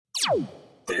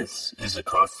This is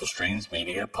Across the Streams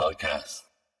Media Podcast.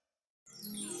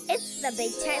 It's the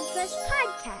Big Time Push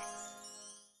Podcast.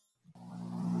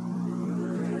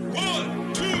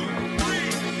 1, 2,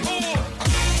 3, 4.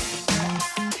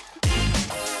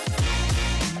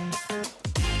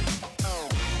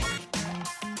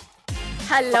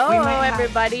 Hello,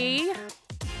 everybody.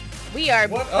 We are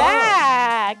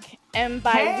back. And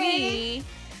by we,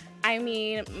 I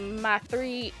mean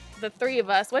the three of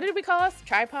us. What did we call us?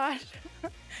 Tripod?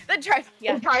 The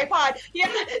tripod. Yeah,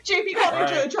 JP called me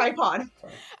to the tripod.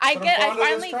 I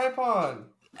finally tripod.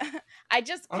 I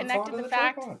just connected the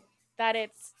fact that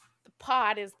it's the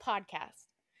pod is podcast.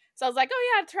 So I was like,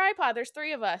 oh yeah, tripod. There's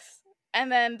three of us.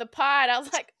 And then the pod, I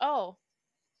was like, oh,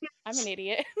 I'm an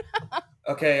idiot.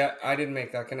 Okay, I didn't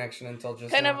make that connection until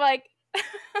just kind now. of like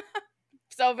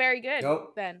so very good.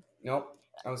 Nope. Then. Nope.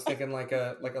 I was thinking like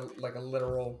a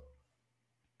literal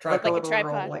tripod. Like a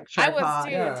tripod. Like I tripod. was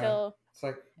too Yeah. until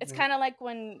it's kind of like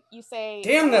when you say,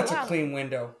 damn, that's wow. a clean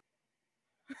window.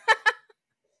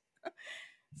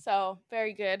 So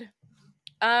very good.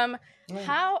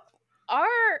 How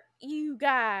are you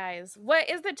guys? What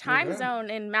is the time zone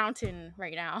in Mountain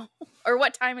right now? Or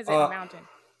what time is it in Mountain?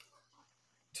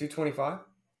 2:25.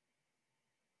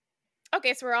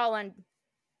 Okay, so we're all on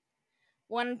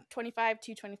 1:25,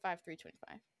 2:25,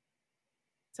 3:25.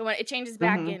 So when it changes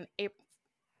back in April,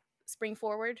 spring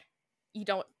forward, you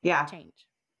don't change.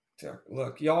 So,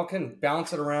 look, y'all can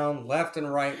bounce it around left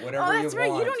and right, whatever you want. Oh, that's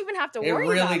right. You don't even have to worry about it.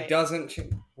 about It really doesn't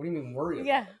change. What do you mean worry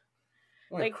about it?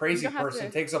 Like a crazy person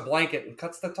takes a blanket and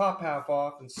cuts the top half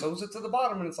off and sews it to the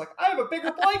bottom, and it's like, I have a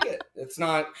bigger blanket. It's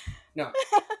not. No.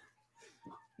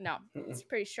 No, it's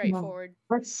pretty straightforward.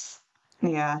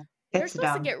 They're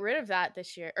supposed to get rid of that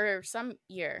this year or some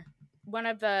year. One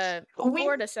of the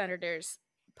Florida senators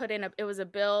put in it was a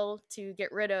bill to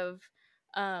get rid of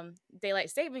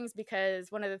daylight savings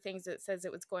because one of the things that says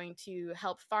it was going to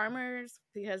help farmers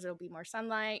because it'll be more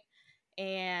sunlight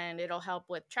and it'll help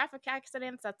with traffic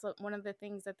accidents. That's one of the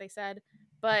things that they said,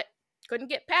 but couldn't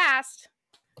get passed.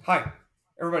 Hi,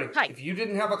 everybody. Hi. If you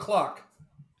didn't have a clock,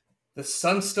 the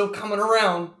sun's still coming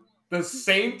around the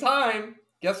same time.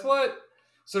 Guess what?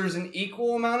 So there's an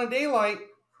equal amount of daylight,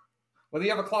 whether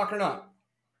you have a clock or not.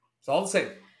 It's all the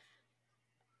same.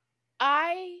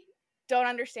 I don't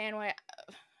understand why.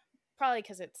 Probably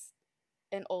because it's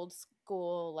an old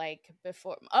school, like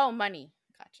before. Oh, money.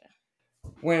 Gotcha.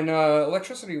 When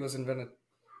electricity was invented,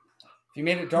 if you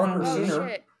made it darker sooner,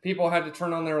 shit. people had to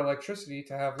turn on their electricity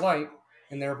to have light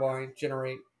and thereby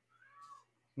generate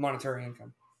monetary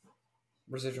income,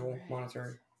 residual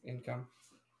monetary income.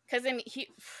 Because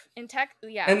in tech,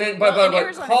 yeah. And then, well,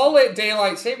 but call it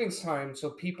daylight savings time so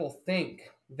people think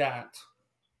that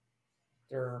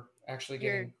they're actually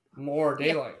getting more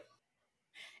daylight.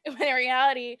 Yeah. When in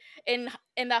reality, in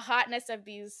the hotness of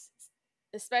these,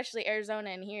 especially Arizona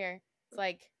and here, it's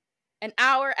like an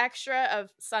hour extra of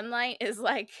sunlight is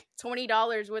like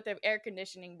 $20 worth of air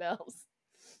conditioning bills.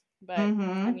 But I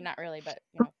mean, not really, but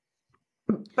you know.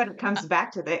 But it comes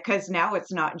back to that because now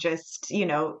it's not just,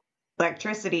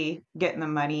 electricity getting the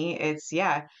money. It's,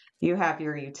 you have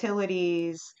your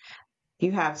utilities.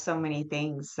 You have so many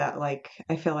things that,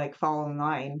 I feel like fall in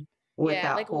line with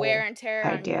that whole wear and tear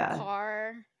idea. on your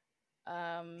car.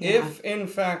 If, in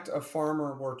fact, a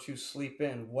farmer were to sleep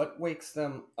in, what wakes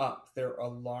them up? Their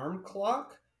alarm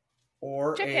clock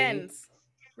or chickens?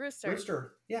 Rooster.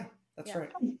 Rooster. Yeah, that's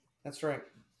right. That's right.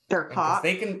 Their cock.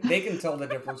 They can tell the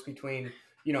difference between,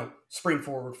 spring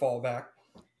forward, fall back.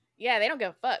 Yeah, they don't give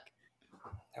a fuck.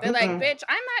 They're like, bitch,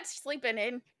 I'm not sleeping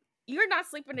in. You're not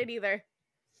sleeping in either.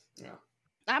 Yeah.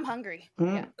 I'm hungry.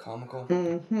 Yeah. Comical.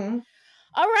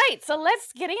 All right, so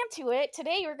let's get into it.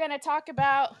 Today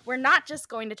we're not just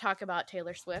going to talk about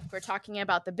Taylor Swift. We're talking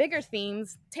about the bigger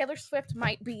themes. Taylor Swift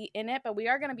might be in it, but we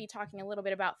are going to be talking a little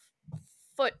bit about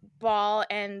football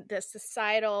and the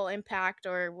societal impact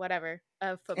or whatever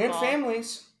of football. And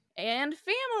families. And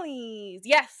families.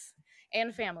 Yes,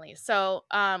 and families. So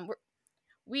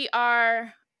we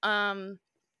are, I'm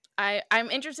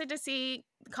interested to see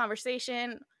the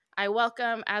conversation.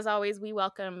 As always, we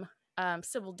welcome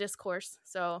civil discourse.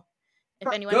 So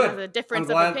if anyone has a difference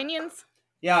of opinions.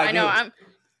 Yeah, I know.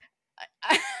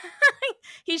 do.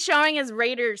 He's showing his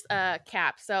Raiders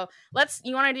cap. So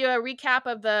you want to do a recap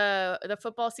of the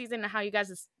football season and how you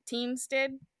guys' teams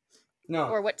did? No.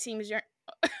 Or what team is your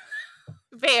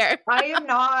fair? I'm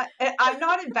not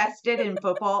invested in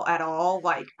football at all.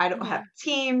 I don't have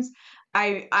teams.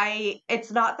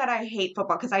 It's not that I hate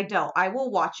football because I don't. I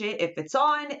will watch it if it's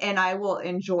on and I will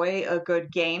enjoy a good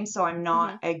game. So I'm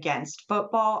not against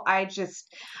football.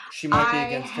 She might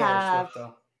be against Taylor Swift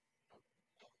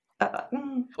though.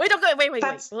 Wait, don't go. Wait.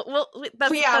 That's That's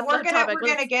we're the topic.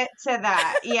 gonna get to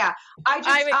that. Yeah, I'm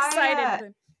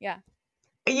excited.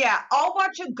 Yeah, I'll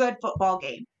watch a good football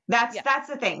game. That's Yeah. that's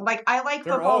the thing. Like, I like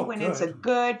They're football all when it's a good.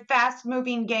 good,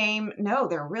 fast-moving game. No,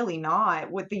 they're really not.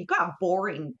 You got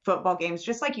boring football games,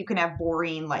 just like you can have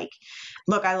boring, like,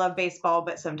 look, I love baseball,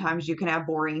 but sometimes you can have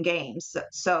boring games.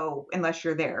 So unless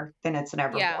you're there, then it's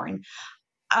never Yeah. boring.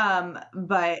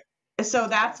 But so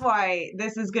that's why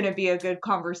this is going to be a good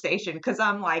conversation, because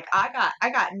I'm like, I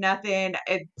got nothing,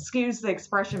 excuse the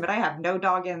expression, but I have no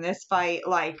dog in this fight.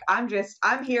 Like, I'm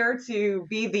here to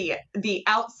be the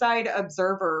outside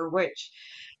observer, which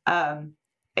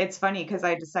it's funny because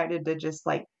I decided to just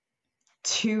like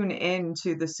tune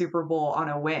into the Super Bowl on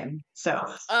a whim. So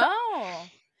Oh.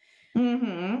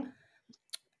 mm-hmm.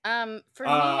 For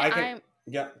me,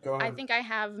 Yeah, go ahead. I think I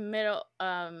have in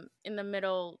the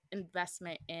middle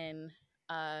investment in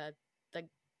the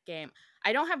game.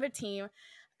 I don't have a team.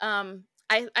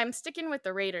 I'm sticking with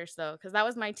the Raiders though, because that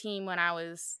was my team when I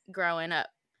was growing up.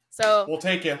 So We'll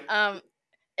take you.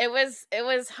 it was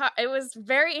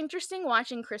very interesting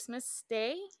watching Christmas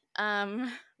Day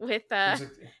with It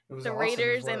was the awesome,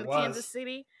 Raiders is what and it was. Kansas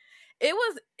City. It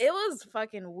was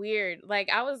fucking weird. Like,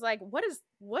 I was like, what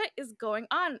is going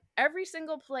on? Every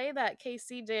single play that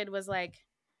KC did was like,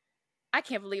 I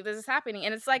can't believe this is happening.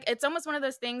 And it's like, it's almost one of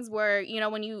those things where, you know,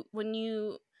 when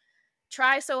you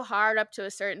try so hard up to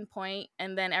a certain point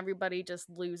and then everybody just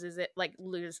loses it, like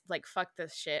fuck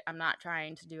this shit, I'm not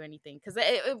trying to do anything. Because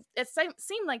it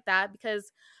seemed like that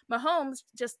because Mahomes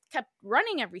just kept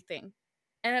running everything.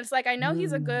 And it's like, I know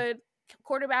he's a good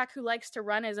quarterback who likes to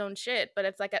run his own shit, but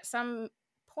it's like at some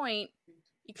point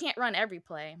you can't run every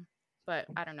play. But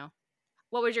I don't know.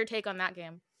 What was your take on that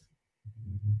game?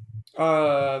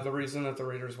 The reason that the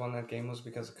Raiders won that game was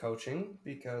because of coaching,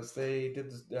 because they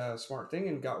did the smart thing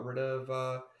and got rid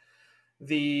of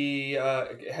the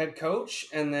head coach,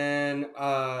 and then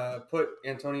put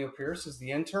Antonio Pierce as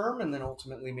the interim, and then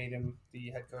ultimately made him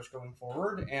the head coach going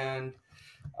forward. And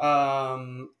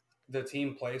the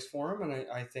team plays for him, and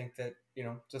I think that, you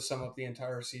know, to sum up the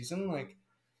entire season, like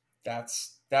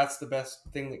that's the best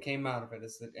thing that came out of it,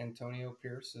 is that Antonio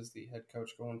Pierce is the head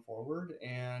coach going forward.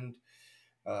 And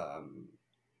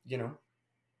you know,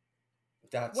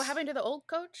 that's what happened to the old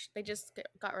coach. They just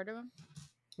got rid of him.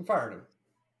 Fired him.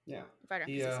 Yeah, fired him.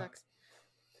 He sucks.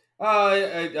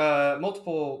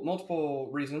 Multiple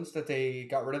reasons that they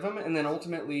got rid of him, and then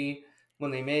ultimately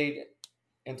when they made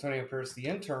Antonio Pierce the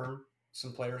interim,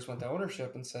 some players went to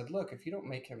ownership and said, look, if you don't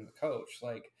make him the coach,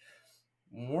 like,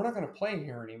 we're not going to play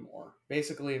here anymore.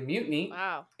 Basically a mutiny.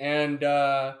 Wow. And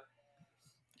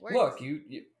look, you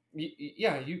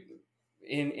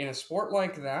in a sport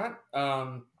like that,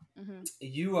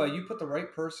 you put the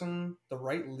right person, the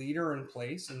right leader in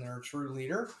place, and they're a true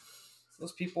leader.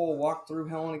 Those people walk through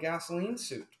hell in a gasoline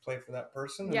suit to play for that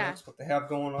person, and that's what they have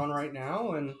going on right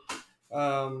now. And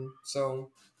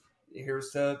so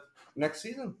here's the next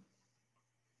season.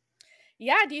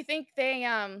 Yeah, do you think they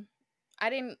I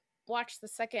didn't watch the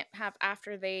second half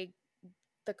after the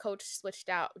coach switched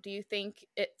out. Do you think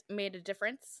it made a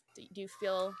difference? Do you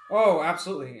feel? Oh,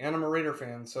 absolutely. And I'm a Raider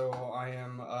fan, so I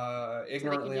am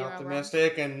ignorantly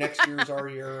optimistic, and next year's our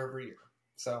year every year.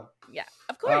 So yeah,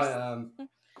 of course.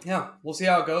 Yeah, we'll see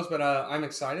how it goes, but I'm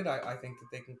excited. I think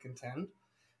that they can contend.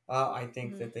 I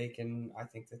think that they can. I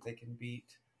think that they can beat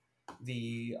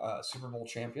the Super Bowl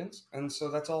champions, and so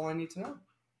that's all I need to know.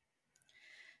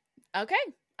 Okay,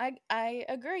 I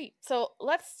agree. So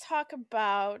let's talk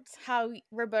about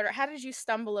Roberta, how did you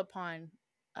stumble upon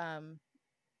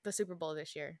the Super Bowl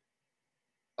this year?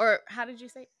 Or how did you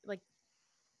say, like,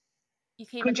 you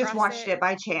came across just watched it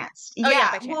by chance. Oh,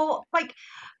 yeah, by chance. Well, like,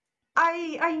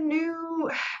 I knew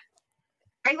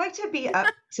I like to be up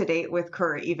to date with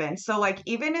current events. So, like,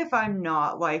 even if I'm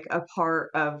not like a part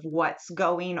of what's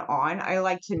going on, I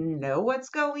like to know what's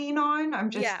going on. I'm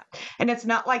just, and it's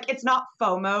not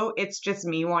FOMO. It's just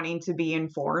me wanting to be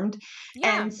informed.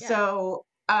 So,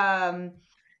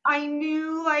 I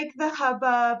knew like the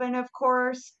hubbub, and of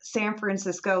course, San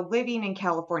Francisco, living in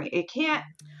California, it can't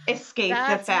escape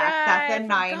the fact that the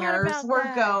Niners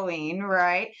were going,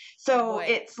 right? So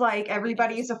it's like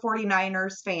everybody's a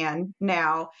 49ers fan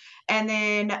now. And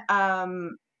then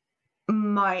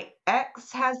my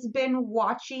ex has been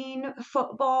watching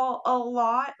football a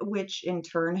lot, which in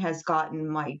turn has gotten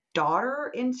my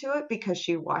daughter into it because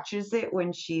she watches it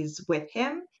when she's with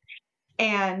him.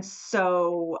 And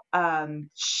so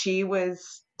she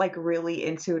was like really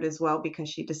into it as well, because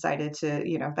she decided to,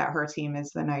 you know, that her team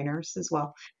is the Niners as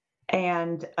well.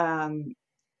 And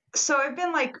so I've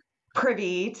been like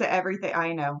privy to everything.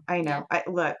 I know. Yeah.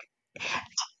 Look,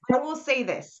 I will say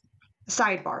this,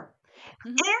 sidebar.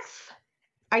 If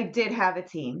I did have a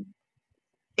team,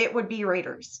 it would be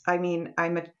Raiders. I mean,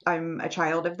 I'm a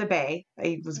child of the Bay.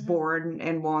 I was born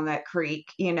in Walnut Creek,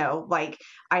 you know, like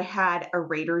I had a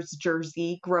Raiders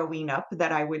jersey growing up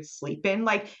that I would sleep in.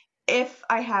 Like if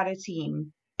I had a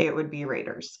team, it would be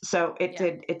Raiders. So it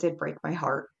did break my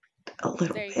heart a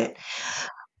little bit.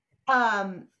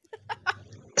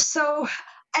 So,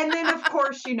 and then of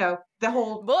course, you know, the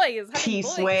whole T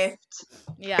Swift.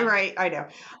 Yeah. Right, I know.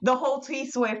 The whole T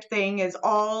Swift thing is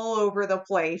all over the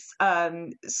place.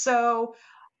 So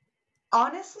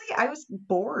honestly, I was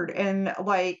bored and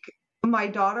like my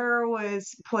daughter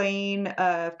was playing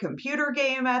a computer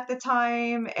game at the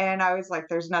time and I was like,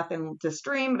 there's nothing to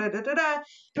stream, da, da, da, da.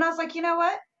 And I was like, you know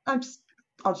what?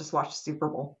 I'll just watch Super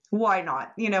Bowl. Why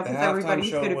not? You know, because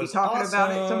everybody's going to be talking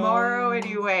about it tomorrow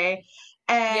anyway.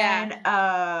 And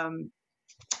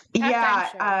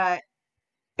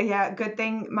yeah, good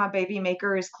thing my baby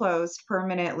maker is closed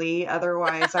permanently.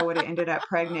 Otherwise, I would have ended up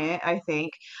pregnant, I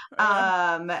think.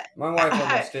 My wife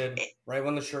almost did, right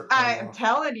when the shirt came I'm off.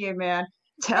 telling you, man.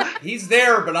 He's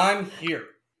there, but I'm here.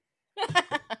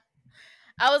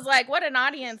 I was like, what an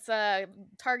audience,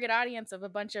 target audience of a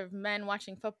bunch of men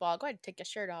watching football. Go ahead and take your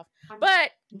shirt off.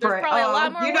 But there's probably a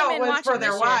lot more women it was watching for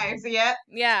their wives. Yeah.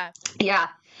 Yeah.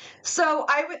 So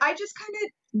I just kind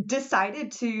of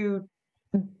decided to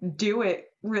do it,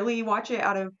 really watch it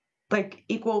out of like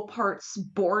equal parts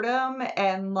boredom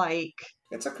and like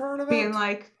it's a current event. Being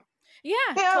like,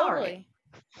 totally. Right.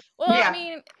 Well, I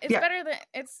mean, it's better than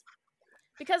it's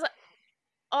because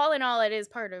all in all, it is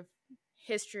part of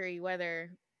history,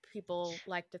 whether people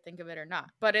like to think of it or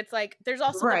not. But it's like there's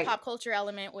also the pop culture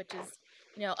element, which is,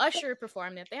 you know, Usher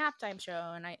performed at the halftime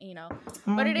show, and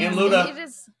but it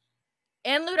is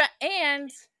and Luda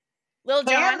and Lil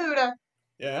Jon. And Luda.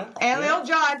 Yeah. And Lil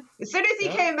Jon. As soon as he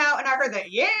came out and I heard that,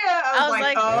 I was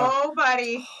like, oh,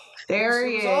 buddy. There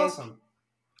he is. Awesome.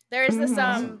 There's this,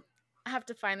 I have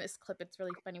to find this clip. It's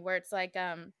really funny where it's like,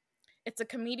 it's a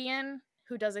comedian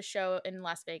who does a show in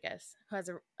Las Vegas who has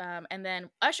and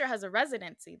then Usher has a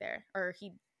residency there, or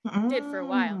he did for a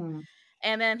while.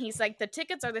 And then he's like, the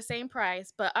tickets are the same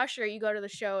price, but Usher, you go to the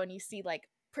show and you see like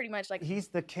pretty much like. He's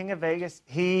the king of Vegas.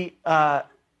 He,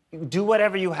 do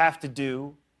whatever you have to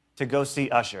do to go see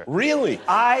Usher. Really?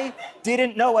 I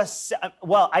didn't know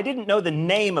I didn't know the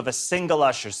name of a single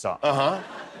Usher song.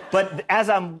 But as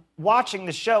I'm watching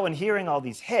the show and hearing all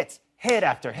these hit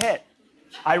after hit,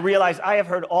 I realized I have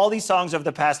heard all these songs over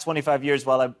the past 25 years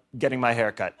while I'm getting my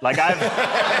hair cut. Like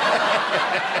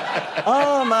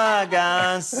oh my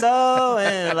God, so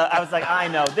in love. I was like, I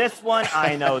know this one,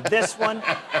 I know this one.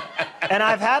 And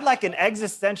I've had like an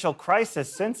existential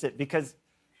crisis since it because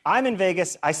I'm in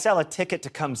Vegas, I sell a ticket to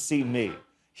come see me.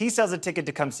 He sells a ticket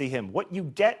to come see him. What you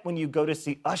get when you go to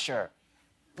see Usher,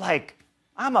 like,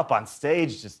 I'm up on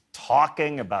stage just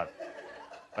talking about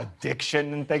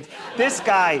addiction and things. This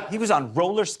guy, he was on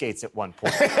roller skates at one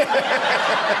point.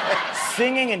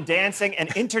 Singing and dancing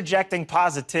and interjecting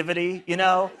positivity, you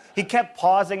know? He kept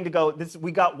pausing to go,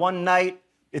 we got one night,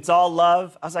 it's all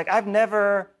love. I was like, I've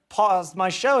never paused my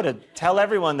show to tell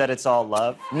everyone that it's all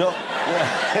love. No,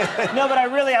 no, but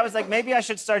I was like, maybe I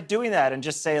should start doing that and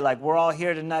just say, like, we're all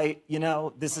here tonight, you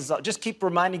know? This is all, just keep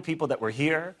reminding people that we're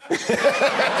here.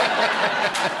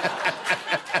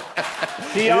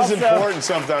 It is important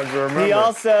sometimes to remember. He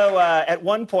also, at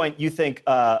one point, you think,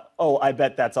 oh, I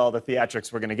bet that's all the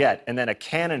theatrics we're going to get. And then a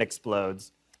cannon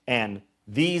explodes, and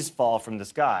these fall from the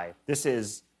sky. This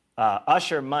is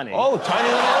Usher money. Oh, tiny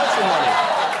little Usher money.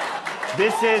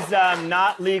 This is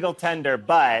not legal tender,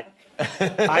 but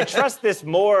I trust this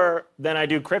more than I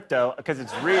do crypto because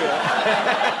it's real.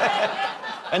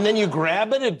 And then you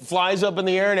grab it, it flies up in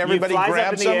the air, and everybody grabs it. It flies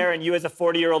up in the air, and you as a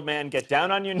 40-year-old man get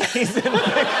down on your knees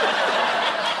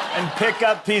and pick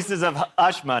up pieces of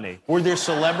Ush money. Were there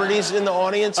celebrities in the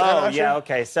audience? Oh, yeah,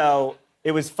 okay. So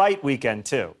it was fight weekend,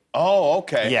 too. Oh,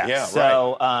 okay. Yeah,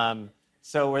 so, right.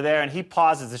 So we're there, and he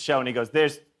pauses the show, and he goes,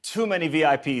 there's too many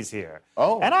VIPs here.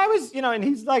 Oh. And I was, you know, and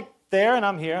he's like there, and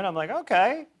I'm here, and I'm like,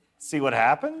 okay, see what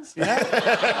happens, you know?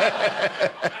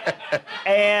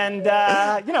 And,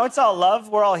 you know, it's all love.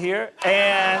 We're all here.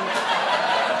 And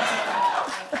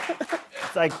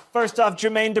it's like, first off,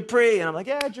 Jermaine Dupri. And I'm like,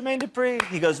 yeah, Jermaine Dupri.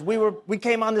 He goes, we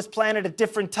came on this planet at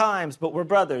different times, but we're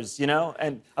brothers, you know?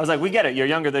 And I was like, we get it. You're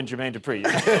younger than Jermaine Dupri.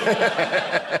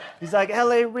 He's like,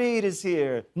 L.A. Reid is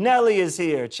here. Nelly is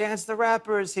here. Chance the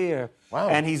Rapper is here. Wow.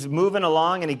 And he's moving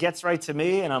along, and he gets right to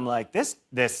me, and I'm like, this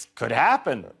could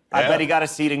happen. Yeah. I bet he got a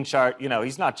seating chart. You know,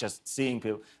 he's not just seeing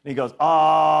people. And he goes,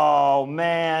 oh,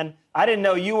 man, I didn't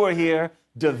know you were here.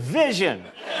 Division.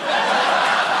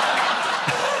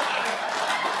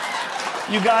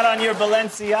 You got on your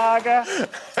Balenciaga?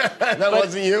 That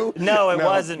wasn't you? No, it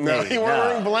wasn't no, me. you weren't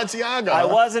wearing Balenciaga. I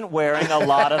wasn't wearing a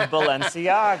lot of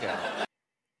Balenciaga.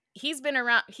 He's been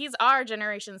around. He's our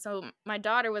generation. So my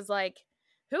daughter was like,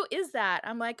 "Who is that?"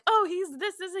 I'm like, "Oh, he's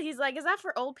this. He's like, is that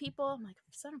for old people?" I'm like,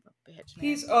 "Son of a bitch, man."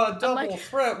 He's a double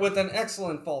threat with an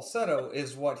excellent falsetto,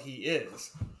 is what he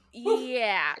is.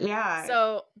 Yeah. Yeah.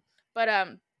 So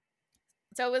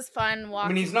it was fun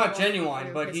walking. I mean, he's not through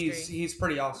genuine, but history. he's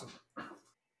pretty awesome.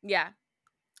 Yeah.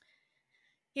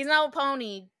 He's not a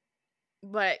pony,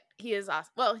 but he is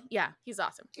awesome. Well, yeah, he's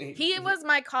awesome. He was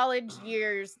my college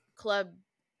years club,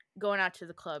 going out to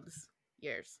the clubs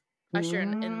years. Usher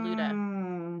and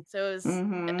Luda. So it was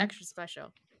extra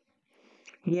special.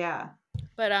 Yeah.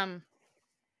 But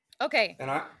okay.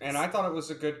 And I thought it was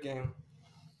a good game.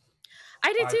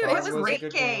 I did too. It was a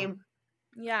great game.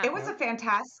 Yeah. It was a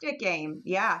fantastic game.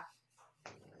 Yeah.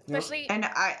 Especially. And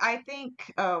I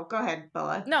think. Oh, go ahead,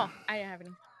 Bella. No, I didn't have any.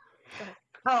 Go ahead.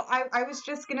 Oh, I was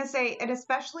just gonna say, and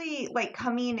especially like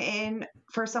coming in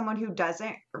for someone who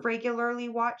doesn't regularly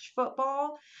watch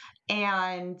football,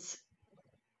 and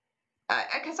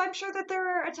because I'm sure that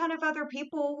there are a ton of other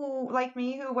people who, like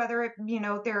me, who whether it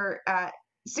they're at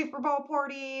Super Bowl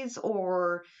parties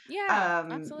or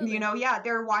absolutely.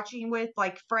 they're watching with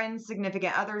like friends,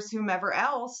 significant others, whomever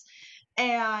else,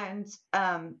 and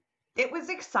it was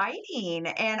exciting,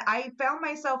 and I found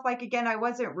myself like, again, I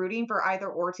wasn't rooting for either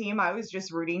or team. I was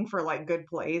just rooting for like good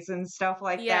plays and stuff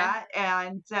like that.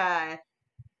 And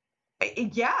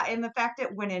and the fact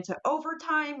it went into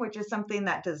overtime, which is something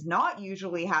that does not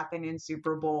usually happen in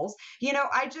Super Bowls.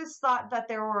 I just thought that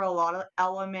there were a lot of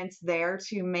elements there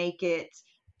to make it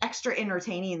extra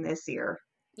entertaining this year.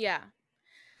 Yeah.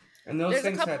 And those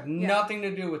things had nothing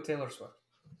to do with Taylor Swift.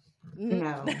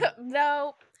 No.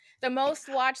 No. The most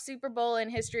watched Super Bowl in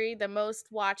history, the most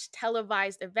watched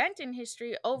televised event in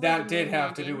history. That did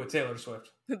have to do with Taylor Swift.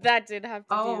 That did have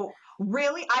to do. Oh,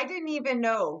 really? I didn't even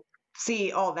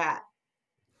see all that.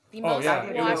 The most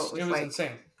watched. It was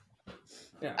insane.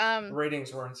 Yeah. The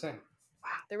ratings were insane.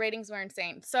 The ratings were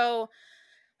insane. So,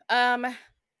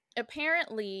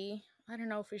 apparently, I don't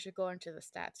know if we should go into the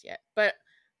stats yet, but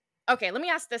okay, let me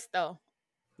ask this though.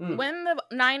 When the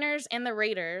Niners and the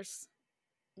Raiders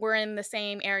were in the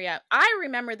same area, I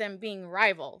remember them being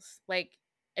rivals. Like,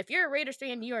 if you're a Raiders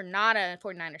fan, you are not a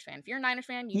 49ers fan. If you're a Niners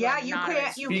fan, you can't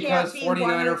because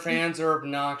 49er fans are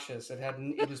obnoxious.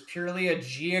 It was purely a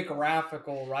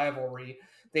geographical rivalry.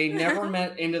 They never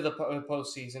met into the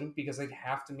postseason because they'd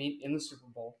have to meet in the Super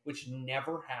Bowl, which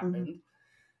never happened.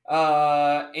 It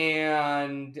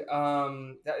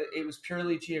was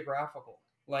purely geographical.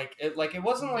 It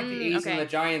wasn't like the A's and the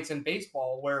Giants in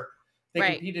baseball where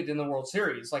they competed in the World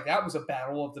Series. Like, that was a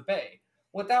battle of the Bay.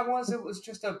 What that was, it was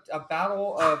just a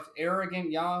battle of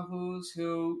arrogant yahoos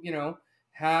who,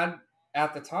 had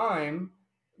at the time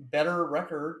a better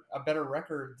record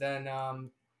than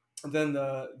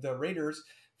the Raiders.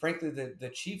 Frankly,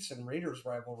 the Chiefs and Raiders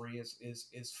rivalry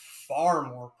is far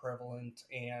more prevalent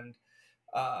and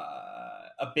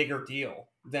a bigger deal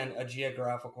than a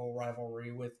geographical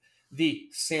rivalry with the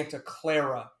Santa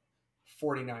Clara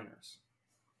 49ers.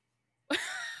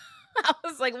 I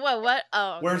was like, whoa, what?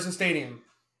 Oh. Where's the stadium?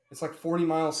 It's like 40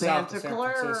 miles south of San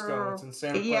Francisco. It's in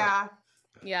Santa Clara.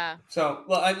 Yeah. So,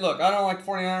 well, I don't like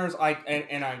 49ers. I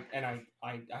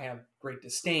have great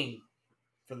disdain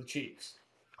for the Chiefs.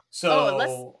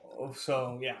 So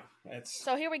yeah.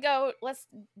 So here we go. Let's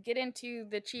get into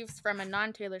the Chiefs from a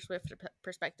non-Taylor Swift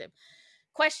perspective.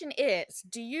 Question is,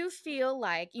 do you feel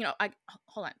like,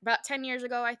 hold on, about 10 years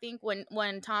ago, I think,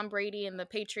 when Tom Brady and the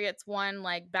Patriots won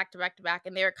like back to back to back,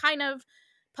 and they were kind of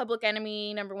public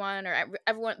enemy number one, or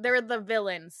everyone, they were the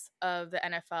villains of the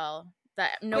NFL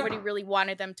that nobody really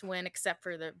wanted them to win except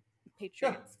for the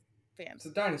Patriots fans. It's a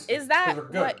dynasty. Is that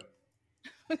what?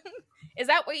 Is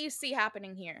that what you see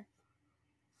happening here?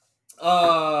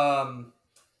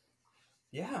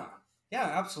 Yeah,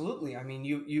 absolutely. I mean,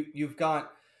 you've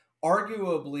got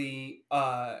arguably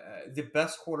the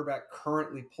best quarterback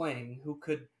currently playing who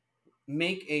could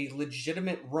make a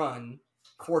legitimate run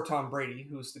for Tom Brady,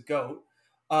 who's the GOAT.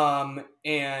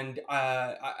 And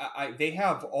they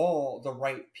have all the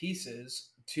right pieces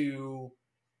to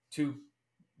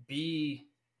be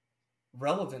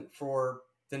relevant for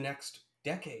the next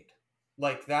decade.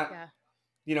 Like that,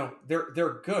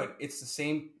 they're good. It's the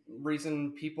same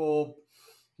reason people,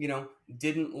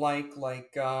 didn't like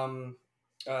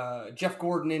Jeff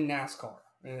Gordon in NASCAR.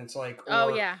 And it's like,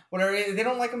 whatever. They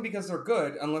don't like them because they're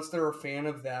good unless they're a fan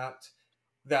of that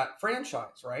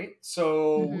franchise, right?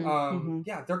 So,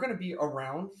 they're going to be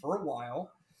around for a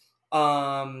while.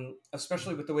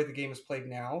 Especially with the way the game is played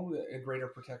now, a greater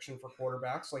protection for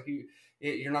quarterbacks. Like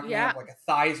you're not going to have like a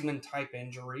Theismann type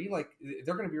injury. Like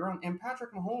they're going to be around. And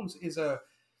Patrick Mahomes is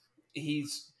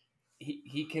he's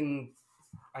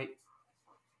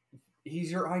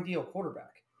your ideal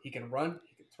quarterback. He can run,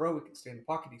 he can throw, he can stay in the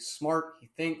pocket. He's smart. He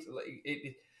thinks.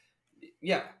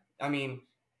 Yeah, I mean,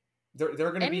 they're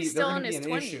going to be an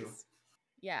 20s. issue.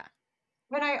 Yeah.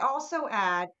 But I also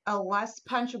add a less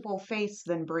punchable face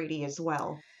than Brady as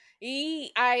well.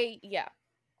 He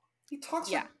talks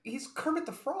like he's Kermit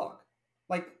the Frog.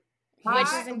 Like, which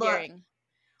is endearing.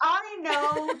 I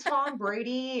know Tom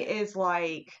Brady is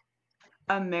like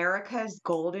America's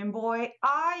golden boy.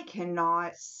 I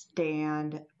cannot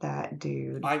stand that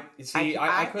dude. I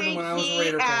couldn't when I was a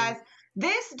Raider fan.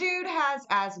 This dude has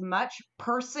as much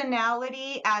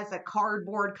personality as a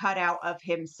cardboard cutout of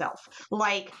himself.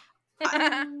 Like,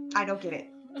 I don't get it.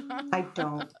 I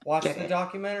don't watch get the it.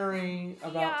 documentary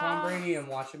about Tom Brady and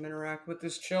watch him interact with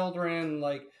his children.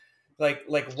 Like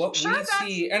what we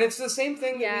see, and it's the same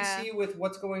thing that we see with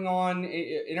what's going on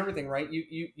in everything, right?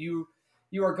 You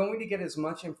are going to get as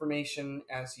much information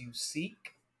as you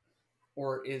seek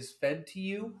or is fed to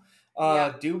you.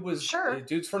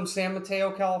 Dude's from San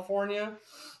Mateo, California.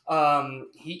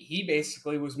 He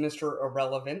basically was Mr.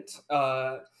 Irrelevant.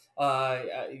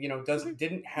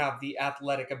 Didn't have the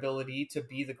athletic ability to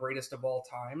be the greatest of all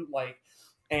time.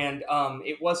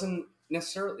 It wasn't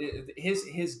necessarily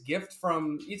his gift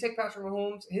from, you take Patrick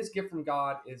Mahomes, his gift from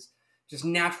God is just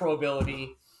natural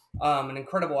ability, an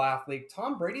incredible athlete.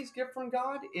 Tom Brady's gift from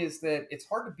God is that it's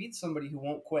hard to beat somebody who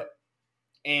won't quit.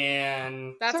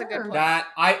 And that's a good point. That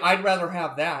I'd rather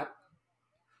have that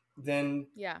than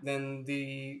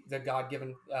the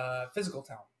God-given physical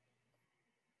talent.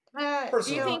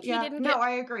 Do you think he didn't No,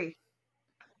 I agree.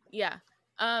 Yeah.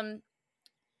 Do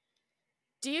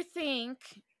you think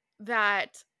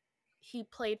that he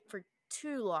played for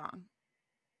too long?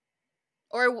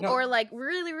 Or like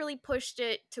really, really pushed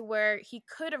it to where he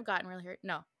could have gotten really hurt?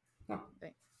 No.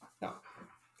 Brady?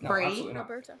 Absolutely not.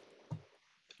 Roberto?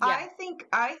 Yeah.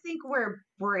 I think where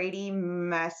Brady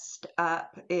messed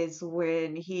up is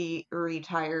when he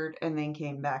retired and then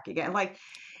came back again. Like,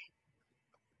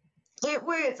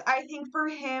 I think for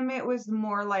him, it was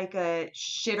more like a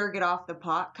shit or get off the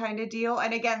pot kind of deal.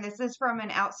 And again, this is from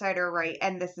an outsider, right?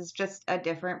 And this is just a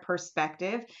different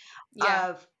perspective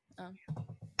of,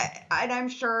 and I'm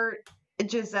sure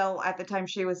Giselle, at the time,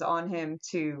 she was on him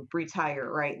to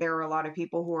retire, right? There were a lot of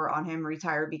people who were on him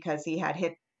retire because he had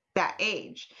hit that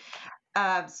age.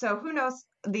 So who knows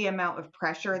the amount of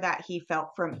pressure that he felt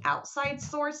from outside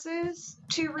sources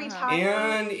to retire.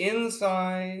 And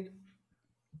inside.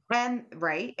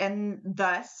 And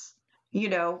thus,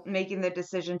 making the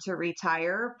decision to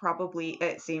retire, probably,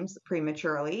 it seems,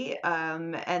 prematurely,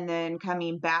 and then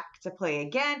coming back to play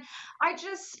again.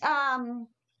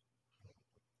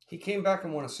 He came back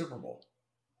and won a Super Bowl.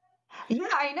 Yeah,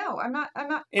 I know. I'm not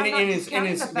in his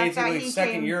basically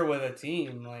second year with a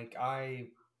team.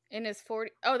 In his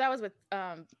 40. Oh, that was with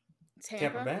Tampa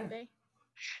Bay.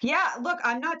 Yeah, look,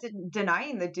 I'm not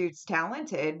denying the dude's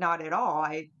talented, not at all.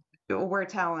 Where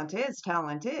talent is,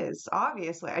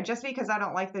 obviously. Just because I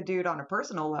don't like the dude on a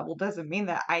personal level doesn't mean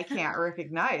that I can't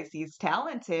recognize he's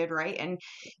talented, right? And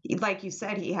like you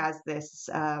said, he has this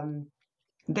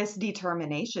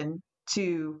determination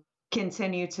to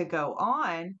continue to go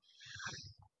on.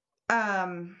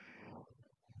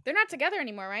 They're not together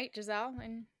anymore, right, Giselle?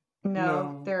 And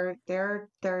no.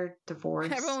 they're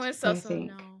divorced. Everyone was so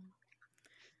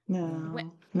No.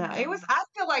 It was. I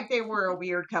feel like they were a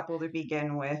weird couple to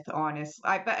begin with. Honestly,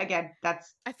 but again,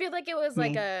 I feel like it was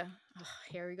like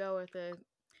here we go with the.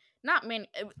 Not many.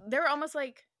 They were almost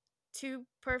like too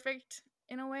perfect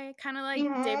in a way, kind of like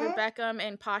David Beckham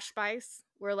and Posh Spice.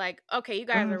 We're like, okay, you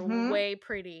guys are way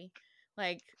pretty,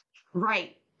 like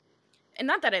right. And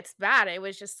not that it's bad. It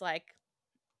was just like,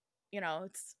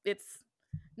 it's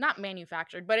not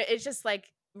manufactured, but it's just like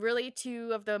really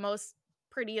two of the most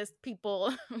prettiest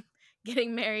people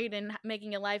getting married and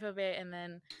making a life of it, and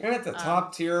at the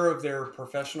top tier of their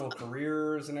professional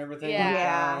careers and everything.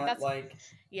 Top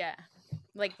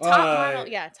model,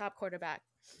 top quarterback.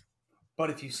 But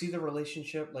if you see the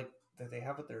relationship like that they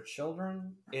have with their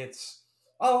children, it's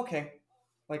okay,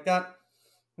 like that.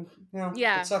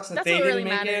 It sucks that they didn't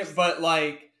make it, but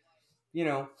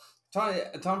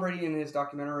Tom Brady in his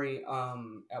documentary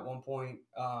at one point.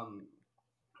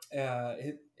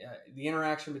 The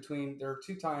interaction between, there are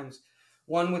two times,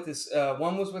 one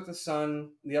was with his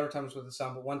son, the other time was with his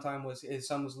son, but one time was his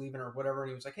son was leaving or whatever, and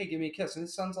he was like, hey, give me a kiss, and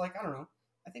his son's like, I don't know,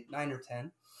 I think 9 or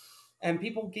 10, and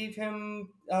people gave him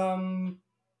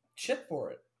shit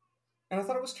for it, and I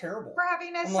thought it was terrible. For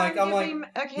having his son give him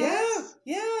a kiss?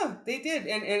 Yeah, they did.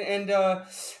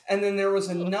 And then there was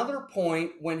another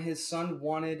point when his son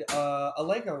wanted a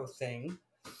Lego thing,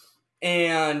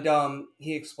 and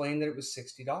he explained that it was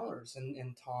 $60,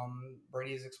 and Tom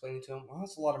Brady is explaining to him, "Oh,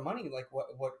 that's a lot of money. Like,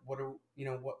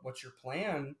 what's your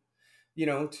plan?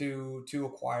 To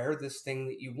acquire this thing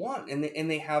that you want?" And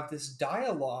they have this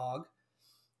dialogue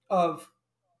of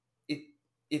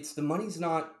it's the money's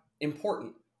not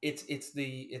important. It's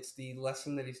the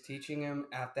lesson that he's teaching him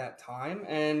at that time.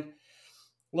 And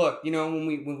look,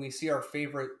 when we see our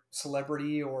favorite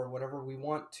celebrity or whatever, we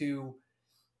want to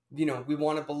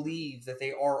believe that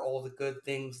they are all the good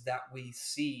things that we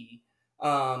see.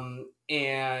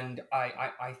 And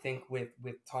I think with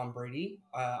Tom Brady,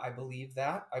 I believe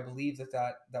that. I believe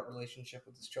that relationship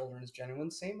with his children is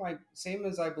genuine. Same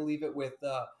as I believe it with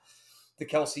the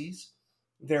Kelseys,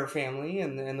 their family,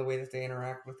 and the way that they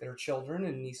interact with their children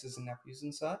and nieces and nephews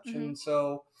and such. Mm-hmm. And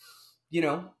so,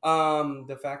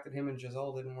 the fact that him and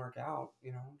Giselle didn't work out,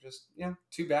 just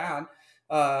too bad.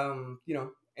 And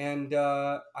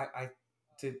I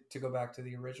to go back to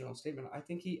the original statement, I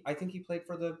think he played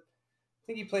for the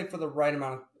right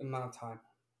amount of time.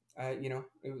 It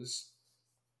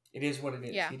is what it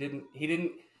is. Yeah.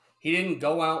 He didn't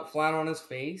go out flat on his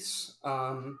face.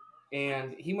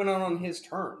 And he went out on his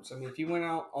terms. I mean, if he went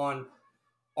out on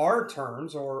our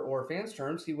terms or fans'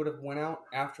 terms, he would have went out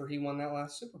after he won that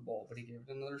last Super Bowl. But he gave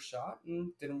it another shot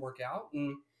and didn't work out.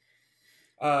 And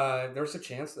there's a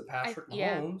chance that Patrick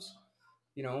Mahomes,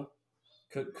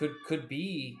 could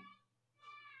be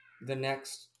the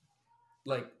next.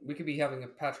 Like, we could be having a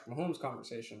Patrick Mahomes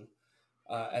conversation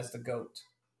as the GOAT,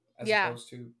 as opposed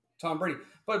to Tom Brady.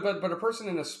 But a person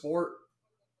in a sport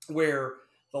where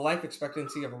the life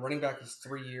expectancy of a running back is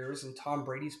 3 years, and Tom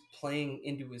Brady's playing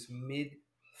into his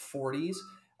mid-40s.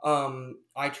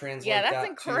 I translate that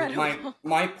incredible. to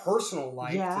my personal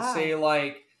life to say,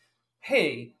 like,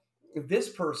 hey, this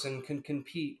person can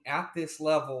compete at this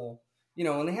level,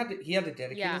 and he had to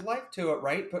dedicate his life to it,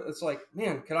 right? But it's like,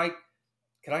 man, could I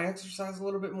exercise a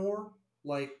little bit more?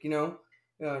 Like,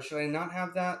 should I not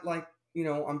have that? Like,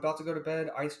 I'm about to go to bed,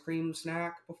 ice cream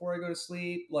snack before I go to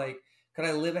sleep. Like, could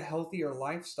I live a healthier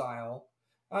lifestyle?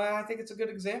 I think it's a good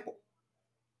example.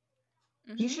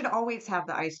 You should always have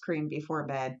the ice cream before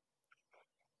bed.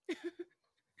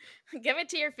 Give it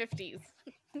to your 50s.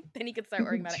 Then you can start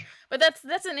worrying about it. But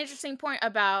that's an interesting point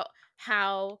about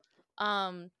how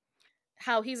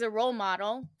he's a role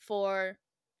model for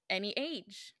any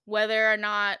age, whether or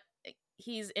not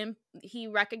he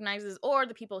recognizes, or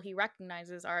the people he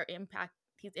recognizes are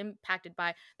he's impacted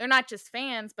by. They're not just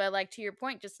fans, but like to your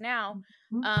point just now,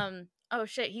 oh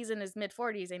shit, he's in his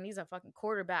mid-40s and he's a fucking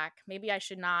quarterback. Maybe I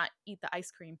should not eat the ice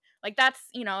cream. Like, that's,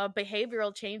 a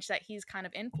behavioral change that he's kind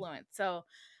of influenced. So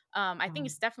I think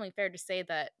it's definitely fair to say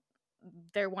that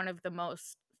they're one of the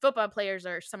most, football players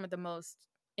are some of the most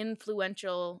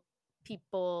influential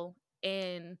people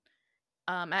in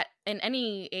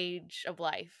any age of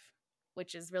life,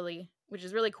 which is really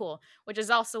cool. Which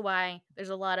is also why there's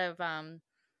a lot of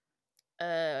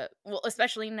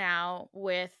especially now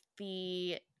with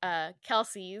the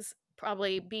Kelseys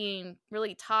probably being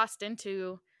really tossed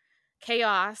into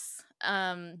chaos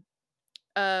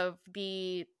of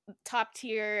the top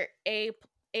tier A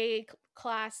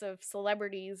class of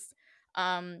celebrities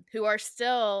who are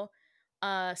still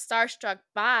starstruck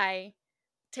by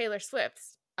Taylor Swift.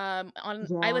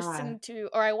 I listened to,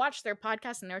 or I watched their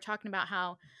podcast, and they were talking about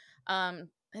how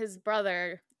his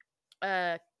brother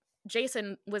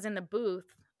Jason was in the booth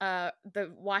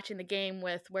watching the game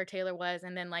with where Taylor was,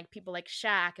 and then like people like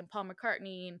Shaq and Paul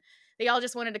McCartney, and they all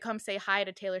just wanted to come say hi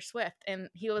to Taylor Swift. And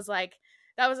he was like,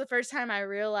 that was the first time I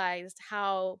realized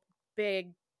how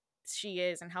big she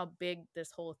is and how big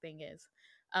this whole thing is.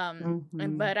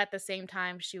 But at the same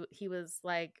time, he was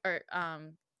like,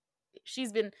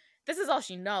 she's been, this is all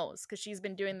she knows, because she's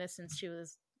been doing this since she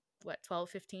was 12,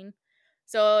 15.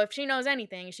 So if she knows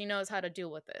anything, she knows how to deal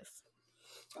with this.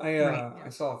 I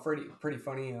saw a pretty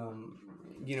funny,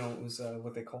 it was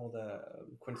what they call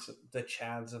the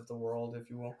Chads of the world, if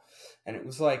you will. And it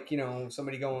was like,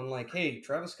 somebody going like, hey,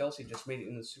 Travis Kelce just made it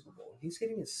in the Super Bowl. He's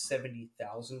getting a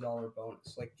 $70,000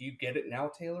 bonus. Like, do you get it now,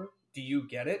 Taylor? Do you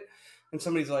get it? And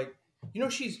somebody's like,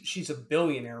 she's a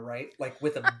billionaire, right? Like,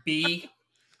 with a B.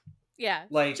 Yeah.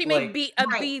 Like, she made a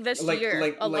B this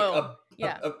year alone.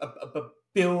 A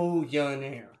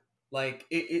billionaire. Like,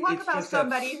 talk about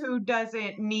somebody who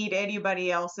doesn't need anybody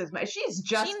else's money. She's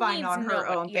just fine on her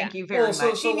own. Yeah. Thank you very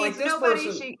much. She needs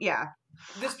nobody.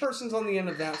 This person's on the end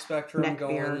of that spectrum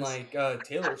going like,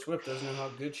 Taylor Swift doesn't know how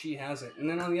good she has it. And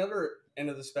then on the other end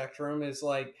of the spectrum is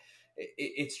like,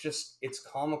 it's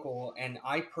comical. And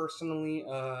I personally,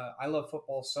 I love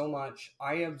football so much.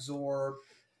 I absorb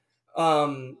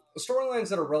storylines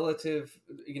that are relative,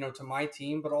 to my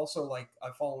team, but also like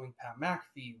following Pat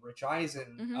McAfee, Rich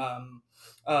Eisen,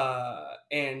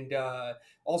 and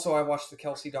also I watched the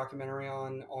Kelsey documentary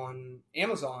on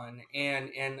Amazon,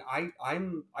 and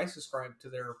I subscribe to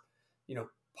their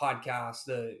podcast,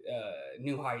 the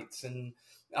New Heights, and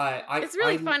it's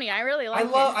really funny. I really like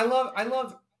it. I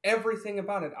love everything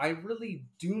about it. I really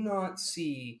do not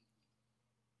see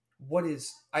what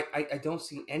is I don't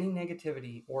see any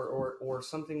negativity or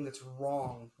something that's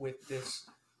wrong with this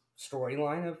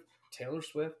storyline of Taylor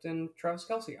Swift and Travis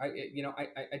Kelce.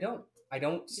 I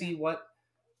don't see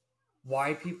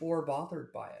why people are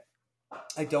bothered by it.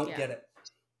 I don't get it.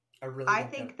 I really don't get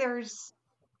it.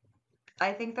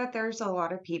 I think that there's a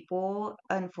lot of people,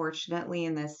 unfortunately,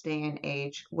 in this day and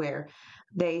age where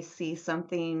they see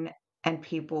something and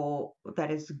people that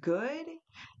is good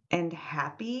and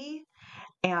happy,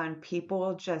 and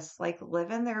people just like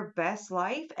living their best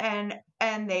life, and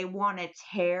they want to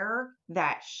tear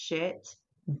that shit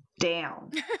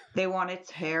down. They want to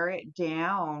tear it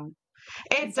down.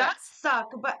 It does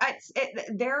suck, but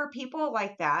there are people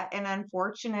like that, and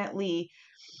unfortunately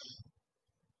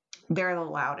they're the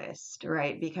loudest,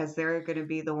 right? Because they're going to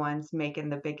be the ones making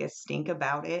the biggest stink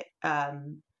about it.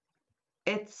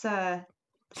 It's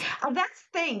that's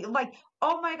the thing. Like,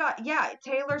 oh my God, yeah,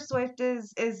 Taylor Swift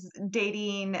is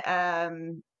dating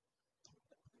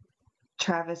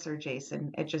Travis or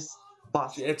Jason. It just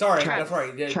lost. It's all right. Travis. That's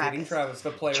right. Yeah, dating Travis,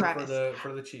 the player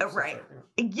for the Chiefs. Right.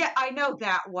 Yeah, I know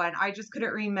that one. I just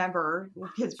couldn't remember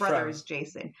his brother Travis. is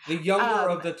Jason. The younger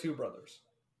of the two brothers.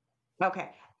 Okay.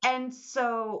 And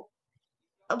so,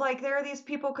 like, there are these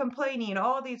people complaining,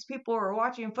 all these people are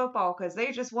watching football because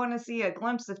they just want to see a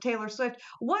glimpse of Taylor Swift.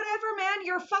 Whatever, man,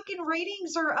 your fucking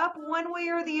ratings are up one way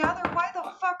or the other. Why the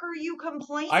fuck are you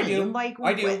complaining? I do. Like,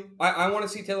 I do. I want to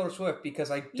see Taylor Swift because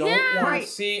I don't want to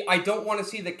see. I don't want to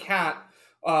see the cat,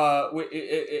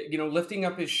 lifting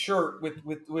up his shirt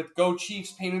with "Go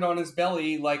Chiefs" painted on his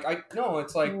belly. Like,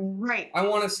 it's like, right. I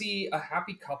want to see a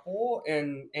happy couple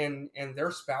and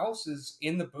their spouse is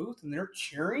in the booth and they're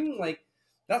cheering. Like,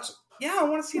 I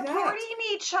want to see supporting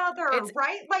each other,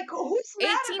 right? Like, who's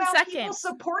mad about people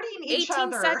supporting each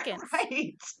other? 18 seconds.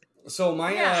 Right. So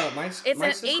my it's my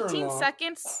an sister-in-law, 18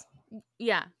 seconds.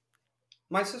 Yeah.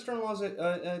 My sister-in-law's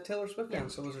a Taylor Swift fan.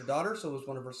 So was her daughter. So was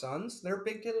one of her sons. They're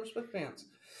big Taylor Swift fans.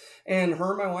 And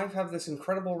her and my wife have this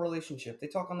incredible relationship. They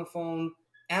talk on the phone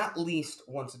at least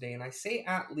once a day. And I say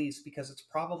at least because it's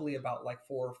probably about like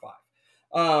 4 or 5.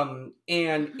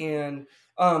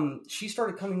 She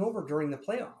started coming over during the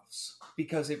playoffs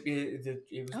because it was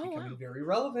becoming very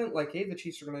relevant. Like, hey, the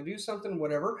Chiefs are going to do something,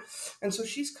 whatever. And so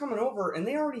she's coming over, and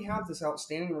they already have this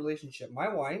outstanding relationship. My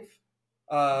wife,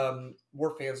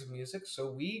 we're fans of music,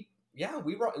 so we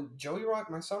rock. Joey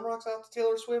rock. My son rocks out to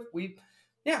Taylor Swift. We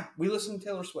listen to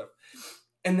Taylor Swift.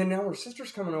 And then now her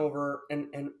sister's coming over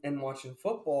and watching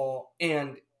football,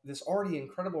 and this already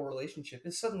incredible relationship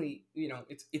is suddenly,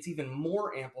 it's even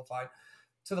more amplified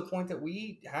to the point that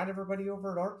we had everybody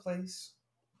over at our place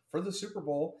for the Super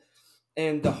Bowl.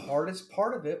 And the hardest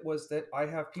part of it was that I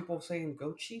have people saying,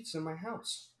 "Go Chiefs" in my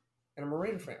house. And I'm a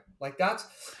Raider fan. Like, that's,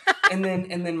 and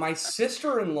then my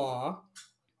sister-in-law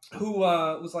who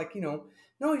was like, no,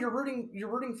 you're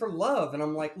rooting for love. And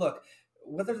I'm like, look,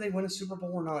 whether they win a Super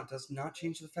Bowl or not does not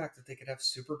change the fact that they could have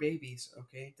super babies.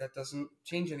 Okay, that doesn't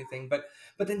change anything. But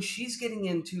then she's getting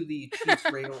into the Chiefs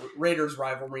Raiders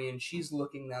rivalry, and she's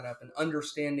looking that up and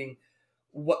understanding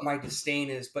what my disdain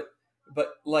is. But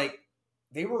like,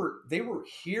 they were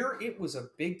here. It was a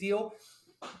big deal.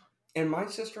 And my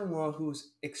sister-in-law,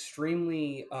 who's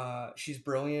extremely, she's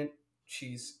brilliant.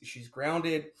 She's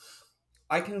grounded.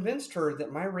 I convinced her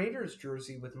that my Raiders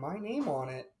jersey with my name on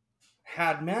it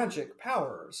had magic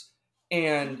powers,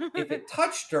 and if it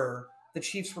touched her, the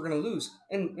Chiefs were going to lose.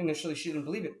 And initially she didn't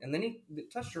believe it, and then he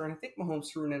touched her, and I think Mahomes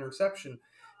threw an interception.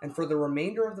 And for the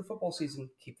remainder of the football season,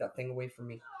 keep that thing away from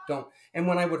me. Don't. And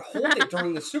when I would hold it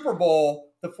during the Super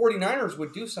Bowl, the 49ers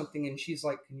would do something, and she's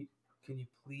like, can you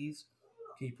please,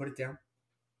 can you put it down?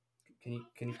 Can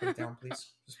you put it down,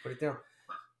 please? Just put it down.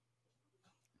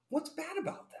 What's bad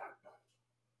about that?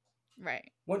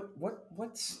 Right.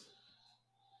 What's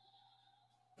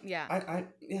Yeah. I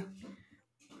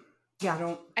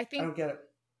don't get it.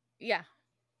 Yeah.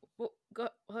 Well, go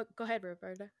ahead,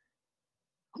 Roberta.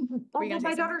 Well,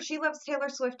 my daughter, she loves Taylor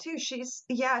Swift too. She's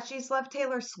loved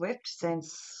Taylor Swift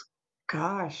since,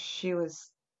 gosh, she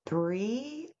was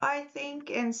 3, I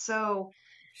think. And so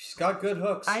she's got good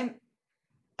hooks.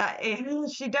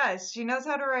 She does. She knows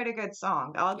how to write a good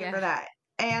song. I'll give her that.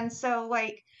 And so,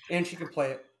 like, and she can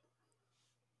play it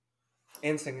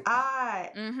and sing it.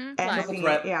 and Triple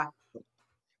threat. Yeah.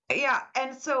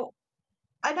 And so,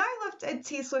 and I love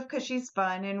T Swift because she's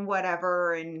fun and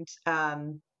whatever, and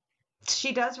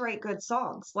she does write good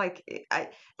songs. Like,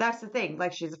 that's the thing.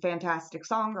 Like, she's a fantastic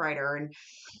songwriter, and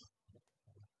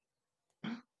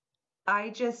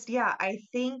I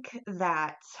think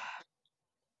that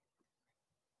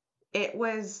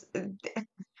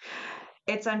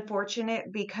it's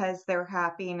unfortunate because their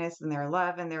happiness and their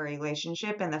love and their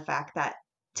relationship, and the fact that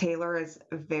Taylor is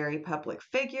a very public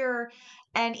figure,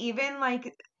 and even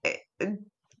like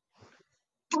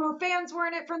her fans were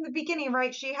in it from the beginning,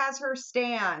 right? She has her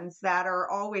stans that are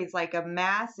always like a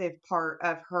massive part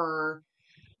of her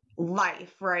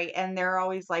life, right? And they're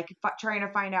always like trying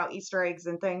to find out Easter eggs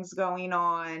and things going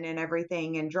on and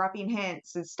everything, and dropping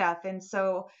hints and stuff. And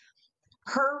so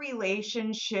her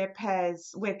relationship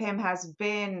with him has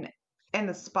been in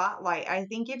the spotlight, I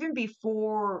think, even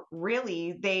before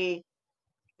think they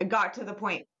got to the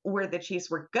point where the Chiefs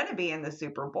were going to be in the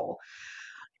Super Bowl.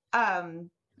 I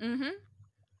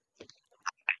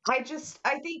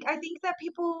think that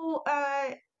people,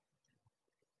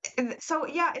 so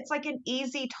yeah, it's like an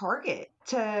easy target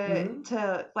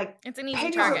to like. It's an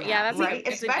easy target, yeah. That's right.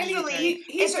 Especially,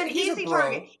 it's an easy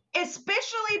target,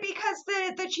 especially because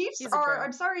the Chiefs are.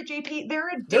 I'm sorry, JP. They're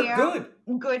a damn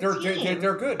good team.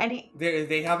 They're good. And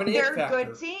they have an it factor. They're a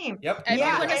good team. Yep. And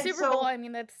yeah, win a Super Bowl. I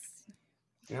mean, that's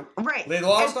right. They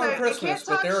lost on Christmas,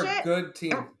 but they're a good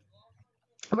team.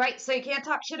 Right, so you can't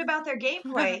talk shit about their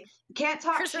gameplay. You can't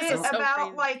talk shit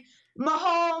about like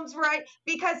Mahomes, right?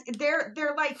 Because they're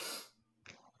like,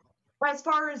 as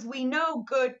far as we know,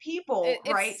 good people,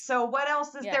 right? So what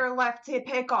else is there left to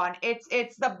pick on? It's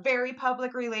the very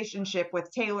public relationship with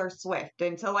Taylor Swift,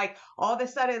 and so like all of a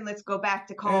sudden, let's go back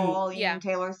to calling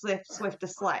Taylor Swift a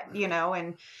slut,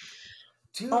 and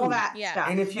dude, all that stuff.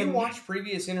 And if you watch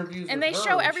previous interviews, and they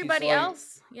show everybody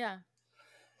else,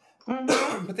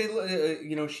 But they,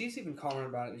 she's even commented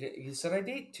about it. He said, I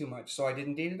date too much, so I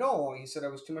didn't date at all. He said I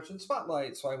was too much in the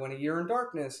spotlight, so I went a year in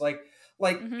darkness. Hey,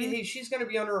 she's going to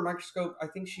be under a microscope. I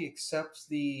think she accepts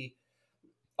the,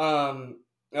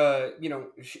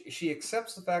 she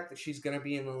accepts the fact that she's going to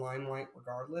be in the limelight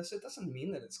regardless. It doesn't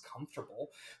mean that it's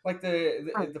comfortable. Like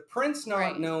the prince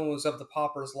knows of the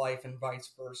pauper's life and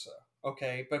vice versa.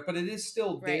 Okay, but it is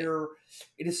still their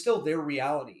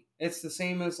reality. It's the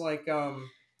same as like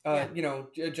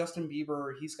Justin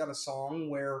Bieber, he's got a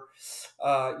song where,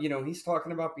 he's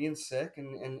talking about being sick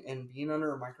and being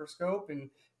under a microscope, and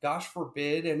gosh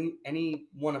forbid any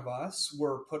one of us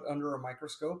were put under a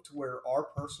microscope to where our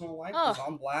personal life was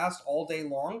on blast all day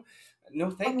long. No,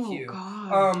 thank you.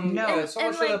 God. No. So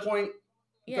much to that point.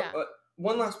 Yeah.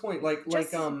 One last point, David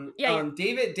Draymond,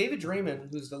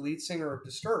 who's the lead singer of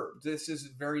Disturbed. This is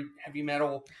very heavy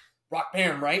metal rock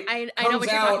band, right? I know what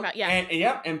you're talking about.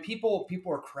 Yeah, and people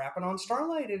are crapping on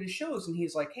Starlight at his shows, and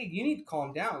he's like, "Hey, you need to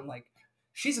calm down. Like,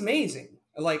 she's amazing.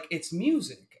 Like, it's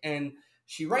music, and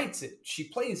she writes it, she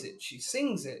plays it, she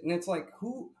sings it, and it's like,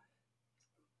 who?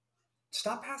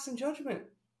 Stop passing judgment."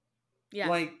 Yeah.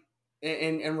 Like,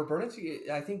 and Roberta,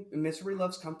 I think misery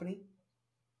loves company.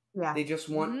 Yeah. They just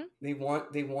want they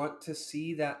want to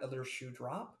see that other shoe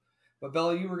drop. But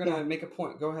Bella, you were gonna make a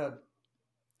point. Go ahead.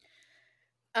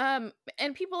 And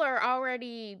people are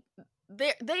already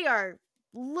they are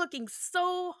looking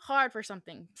so hard for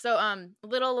something. So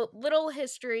little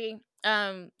history.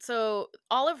 So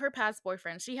all of her past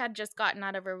boyfriends, she had just gotten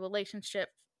out of a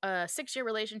relationship, a 6-year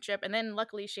relationship, and then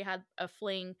luckily she had a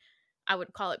fling, I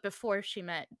would call it, before she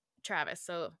met Travis.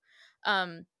 So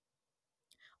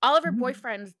all of her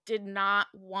boyfriends did not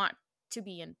want to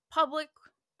be in public.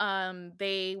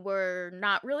 They were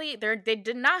not really they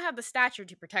did not have the stature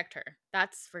to protect her.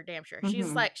 That's for damn sure.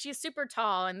 She's super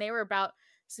tall, and they were about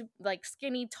like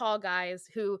skinny tall guys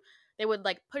who they would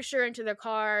like push her into their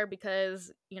car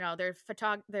because they're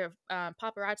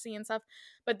paparazzi and stuff.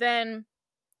 But then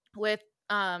with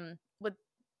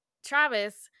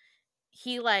Travis,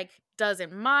 he like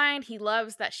doesn't mind. He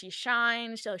loves that she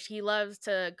shines, so he loves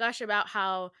to gush about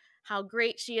how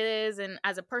great she is and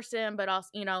as a person, but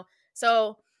also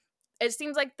so it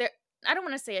seems like there, I don't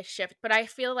want to say a shift, but I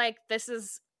feel like this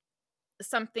is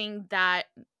something that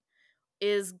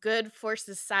is good for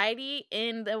society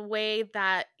in the way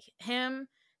that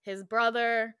his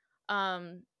brother,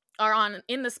 are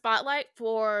in the spotlight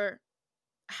for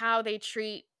how they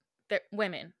treat their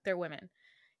women.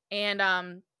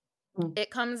 And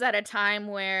it comes at a time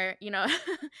where, yeah,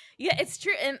 it's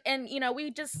true. And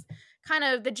we just kind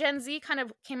of the Gen Z kind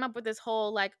of came up with this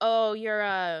whole like, oh, you're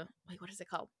wait, what is it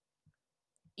called?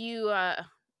 You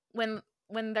when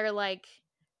they're like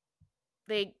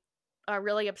they are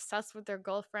really obsessed with their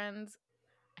girlfriends.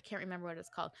 I can't remember what it's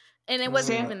called. And it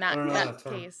wasn't even I don't know that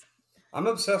term. case. I'm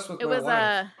obsessed with It my was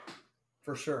wife.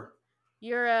 For sure.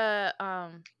 You're a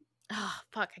oh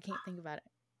fuck, I can't think about it.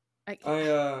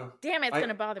 Damn it, it's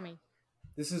gonna bother me.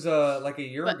 This is like a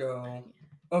year ago.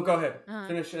 Oh, go ahead.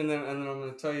 Finish, and then I'm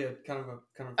gonna tell you kind of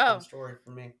a fun story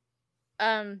for me.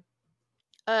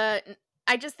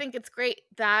 I just think it's great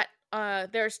that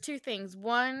there's two things.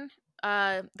 One,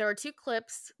 there were two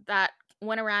clips that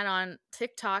went around on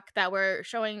TikTok that were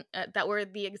showing that were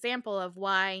the example of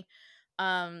why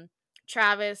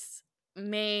Travis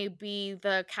may be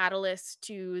the catalyst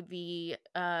to the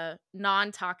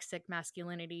non-toxic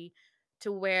masculinity,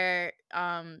 to where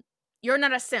you're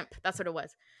not a simp. That's what it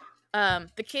was.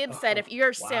 The kid said, if you're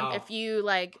a simp, if you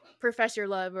like profess your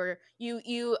love, or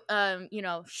you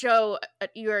know, show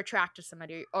you're attracted to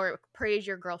somebody or praise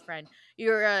your girlfriend,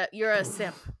 you're a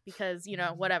simp, because, you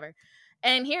know, whatever.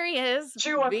 And here he is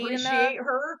being a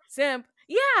her simp.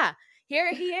 Yeah,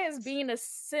 here he is being a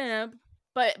simp,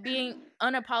 but being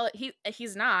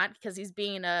he's not, because he's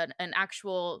being an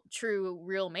actual true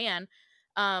real man,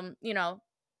 you know,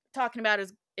 talking about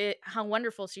how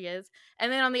wonderful she is.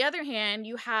 And then on the other hand,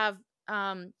 you have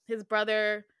his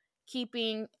brother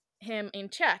keeping him in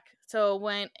check. So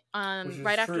when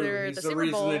right after He's the the Super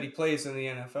reason Bowl, that he plays in the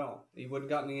NFL. He wouldn't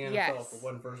gotten in the NFL if it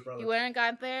wasn't for his brother. He wouldn't have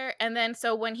got there. And then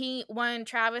so when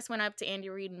Travis went up to Andy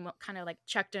Reid and kind of like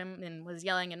checked him and was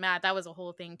yelling and mad, that was a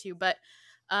whole thing too. But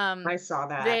I saw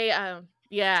that. They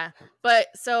yeah. But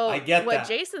so I get what that.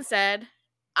 Jason said,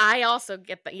 I also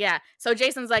get that. Yeah. So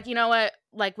Jason's like, you know what?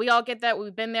 Like, we all get that.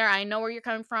 We've been there. I know where you're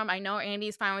coming from. I know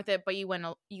Andy's fine with it, but you went,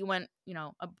 you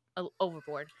know,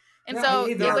 overboard. And so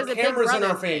there it was are a big cameras in our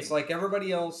thing. face, like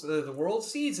everybody else. The world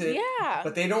sees it, yeah,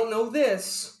 but they don't know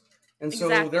this, and so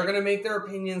Exactly. they're gonna make their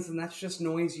opinions, and that's just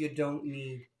noise you don't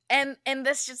need. And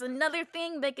that's just another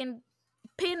thing they can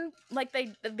pin, like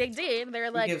they did. They're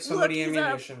like, give look, somebody he's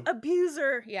ammunition. a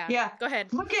abuser. Yeah. Go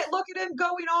ahead. Look at him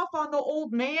going off on the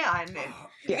old man.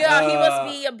 Yeah, he must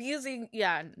be abusing.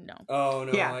 Yeah, no. Oh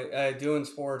no! Yeah. Doing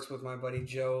sports with my buddy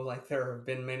Joe, like there have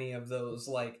been many of those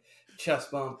like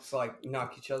chest bumps, like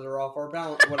knock each other off our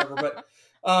balance, whatever. But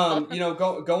you know,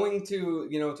 going to,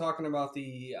 you know, talking about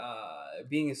the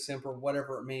being a simp or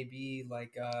whatever it may be.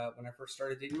 Like when I first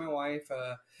started dating my wife,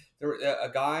 there was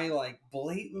a guy like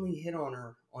blatantly hit on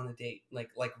her on a date, like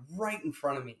right in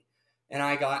front of me, and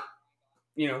I got,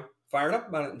 you know, fired up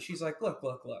about it. And she's like, look.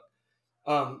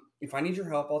 If I need your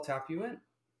help, I'll tap you in.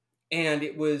 And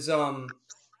it was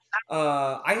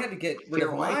I had to get rid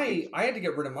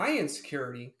of my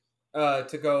insecurity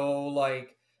to go,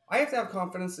 like, I have to have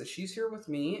confidence that she's here with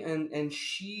me and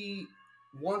she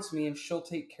wants me and she'll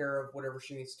take care of whatever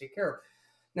she needs to take care of.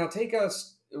 Now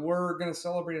we're going to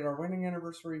celebrate our wedding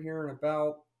anniversary here in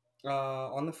about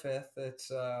on the 5th. It's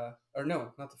or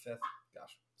no, not the 5th.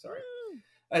 Gosh, sorry.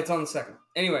 It's on the 2nd.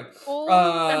 Anyway,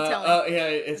 yeah,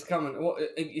 it's coming. Well,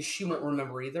 she won't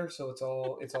remember either, so it's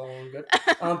all good.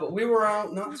 But we were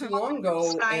out not too long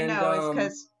ago. I know,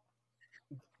 it's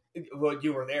because well,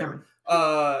 you were there.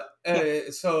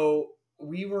 So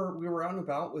we were out and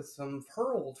about with some of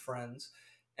her old friends,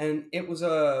 and it was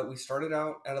we started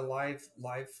out at a live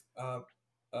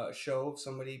show of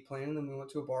somebody playing, and then we went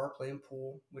to a bar playing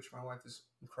pool, which my wife is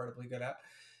incredibly good at.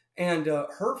 And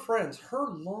her friends, her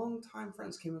longtime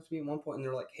friends, came up to me at one point, and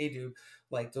they're like, "Hey, dude,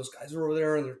 like those guys are over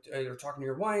there, and they're talking to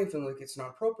your wife, and like it's not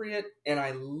appropriate." And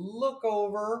I look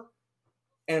over,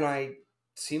 and I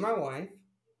see my wife,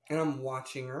 and I'm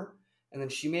watching her, and then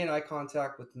she made eye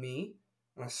contact with me,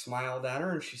 and I smiled at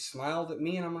her, and she smiled at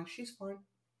me, and I'm like, "She's fine."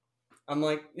 I'm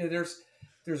like, yeah,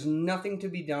 there's nothing to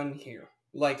be done here.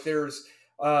 Like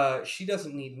she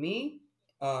doesn't need me.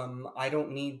 I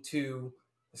don't need to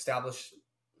establish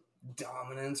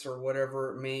dominance or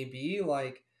whatever it may be.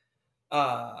 Like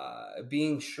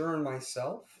being sure in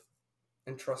myself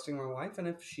and trusting my wife, and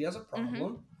if she has a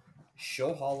problem,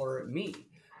 she'll holler at me.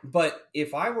 But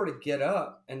if I were to get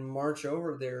up and march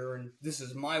over there and this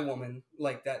is my woman,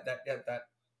 like that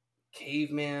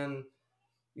caveman,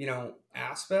 you know,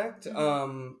 aspect, that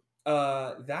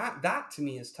to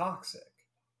me is toxic.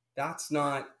 That's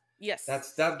not. Yes.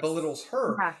 That belittles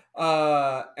her.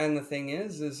 And the thing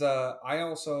is I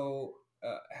also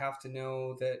have to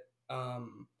know that,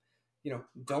 you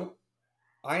know,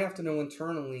 I have to know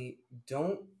internally,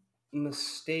 don't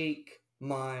mistake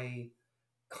my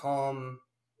calm,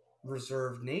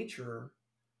 reserved nature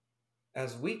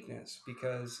as weakness,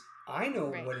 because I know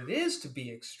what it is to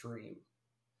be extreme.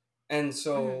 And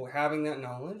so having that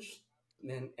knowledge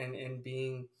and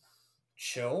being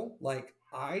chill, like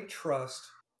I trust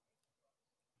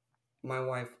my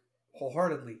wife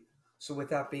wholeheartedly. So with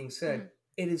that being said,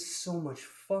 it is so much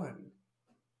fun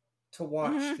to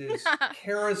watch this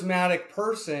charismatic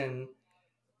person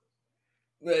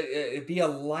be a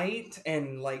light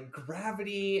and like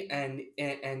gravity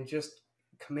and just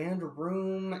command a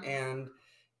room, and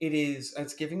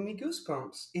it's giving me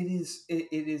goosebumps.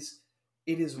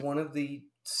 It is one of the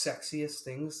sexiest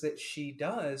things that she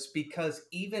does, because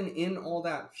even in all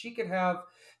that, she could have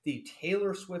the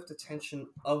Taylor Swift attention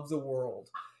of the world,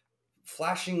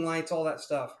 flashing lights, all that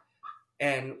stuff,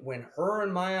 and when her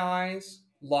and my eyes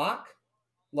lock,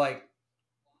 like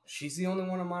she's the only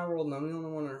one in my world and I'm the only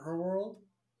one in her world,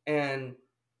 and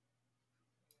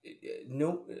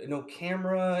no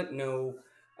camera, no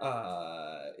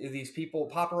these people,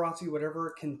 paparazzi,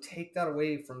 whatever, can take that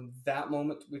away from that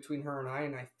moment between her and I.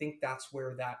 And I think that's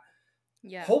where that,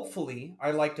 hopefully,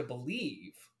 I like to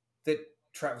believe that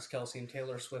Travis Kelce and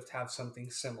Taylor Swift have something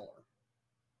similar.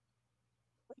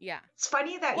 Yeah. It's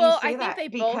funny that you say that. Well, I think they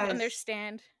both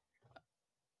understand.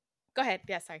 Go ahead.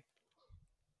 Yeah,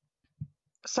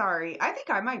 sorry. I think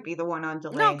I might be the one on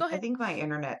delay. No, go ahead. I think my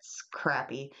internet's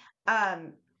crappy.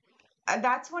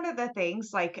 That's one of the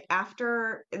things, like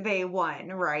after they won,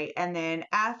 right? And then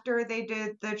after they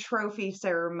did the trophy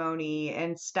ceremony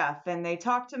and stuff, and they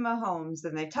talked to Mahomes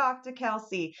and they talked to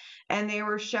Kelce, and they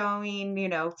were showing,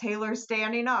 Taylor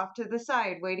standing off to the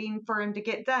side, waiting for him to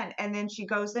get done. And then she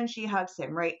goes and she hugs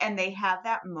him, right? And they have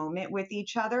that moment with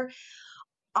each other.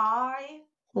 I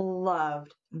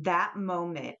loved that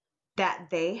moment that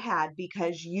they had,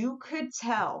 because you could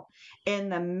tell in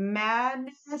the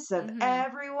madness of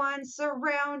everyone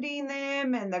surrounding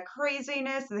them and the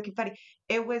craziness and the confetti,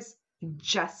 it was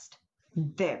just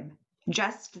them.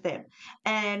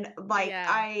 And like,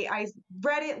 I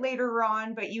read it later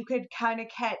on, but you could kind of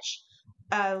catch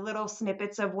little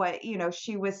snippets of what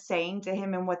she was saying to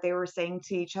him and what they were saying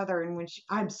to each other, and when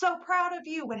I'm so proud of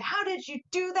you, and how did you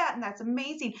do that, and that's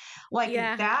amazing. Like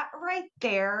that right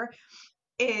there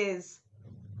is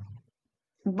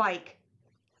like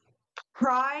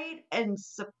pride and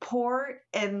support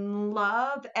and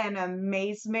love and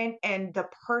amazement, and the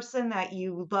person that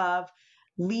you love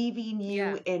leaving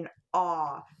you in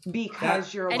awe,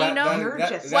 because you're what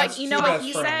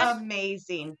he said,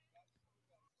 amazing.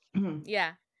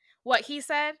 Yeah. What he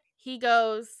said, he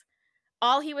goes,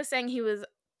 all he was saying, he was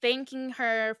thanking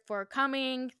her for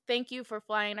coming. Thank you for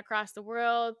flying across the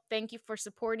world. Thank you for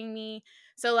supporting me.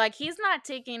 So like, he's not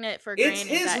taking it for granted.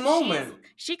 It's his moment.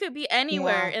 She could be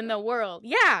anywhere in the world.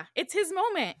 Yeah, it's his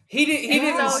moment. He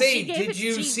didn't say, did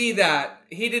you see that?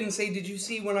 He didn't say, did you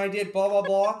see when I did blah, blah,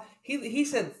 blah? He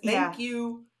said, thank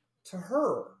you to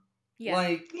her. Yeah.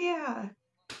 Like, yeah.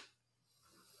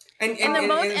 And as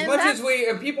much as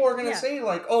people are going to say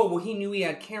like, oh, well, he knew he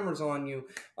had cameras on you.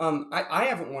 I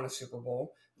haven't won a Super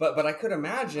Bowl, but I could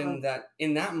imagine that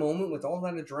in that moment with all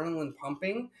that adrenaline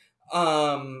pumping,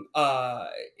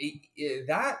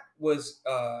 that was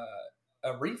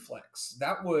a reflex.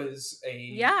 That was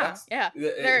a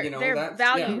their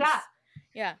values.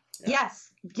 Yeah.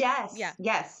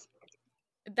 Yes.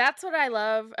 That's what I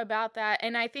love about that,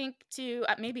 and I think too.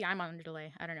 Maybe I'm on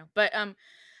delay. I don't know, but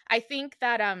I think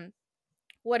that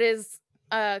what is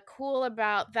cool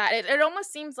about that, it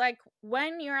almost seems like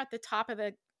when you're at the top of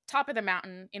the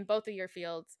mountain in both of your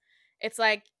fields, it's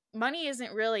like money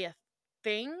isn't really a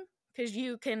thing, because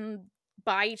you can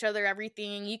buy each other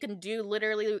everything. You can do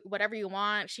literally whatever you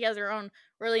want. She has her own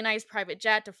really nice private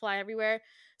jet to fly everywhere.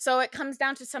 So it comes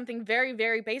down to something very,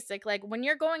 very basic. Like when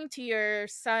you're going to your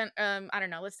son, I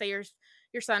don't know, let's say your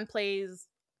son plays,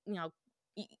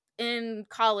 in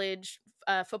college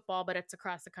football, but it's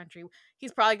across the country.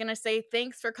 He's probably going to say,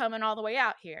 thanks for coming all the way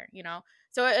out here,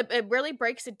 So it really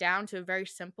breaks it down to a very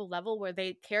simple level where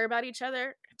they care about each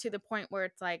other, to the point where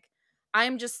it's like,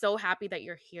 I'm just so happy that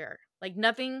you're here. Like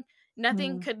nothing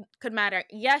could matter.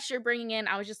 Yes, you're bringing in,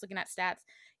 I was just looking at stats.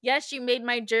 Yes, you made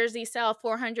my jersey sell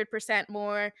 400%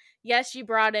 more. Yes, you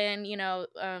brought in,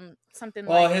 something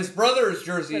well, like... his brother's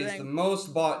jersey is the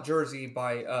most bought jersey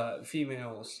by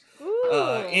females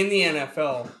in the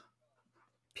NFL,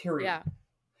 period. Yeah.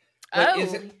 But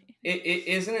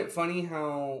isn't it funny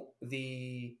how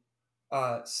the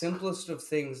simplest of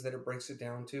things that it breaks it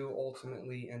down to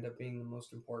ultimately end up being the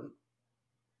most important?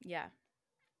 Yeah.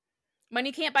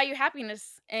 Money can't buy you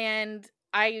happiness. And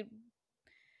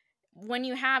when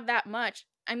you have that much,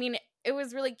 I mean, it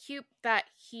was really cute that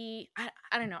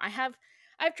I don't know, I have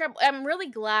trouble. I'm really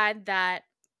glad that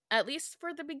at least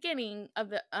for the beginning of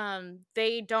the,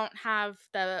 they don't have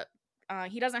the,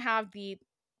 he doesn't have the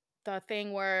the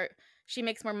thing where she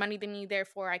makes more money than me,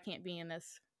 therefore I can't be in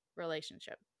this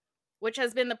relationship, which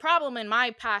has been the problem in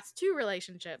my past 2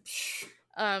 relationships.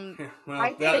 Well,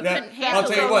 I think I'll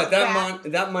tell you what, that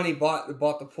that money bought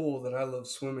the pool that I love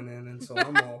swimming in, and so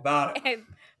I'm all about it. And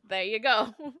there you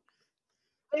go.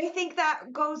 I think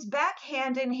that goes back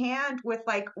hand in hand with,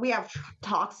 like, we have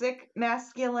toxic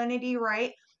masculinity,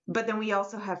 right? But then we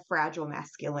also have fragile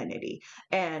masculinity.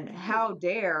 And how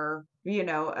dare,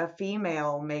 a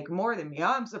female make more than me?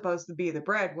 I'm supposed to be the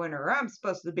breadwinner. I'm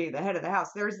supposed to be the head of the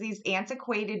house. There's these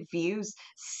antiquated views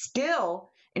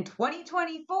still in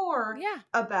 2024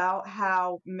 about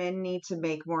how men need to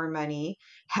make more money,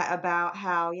 about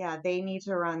how, they need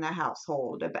to run the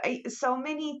household. So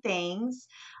many things.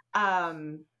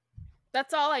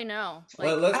 That's all I know.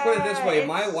 Well, let's put it this way.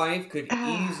 My wife could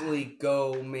easily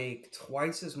go make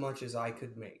twice as much as I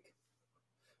could make.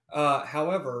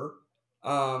 However,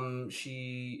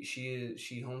 she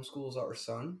homeschools our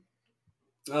son,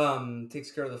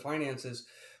 takes care of the finances,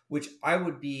 which I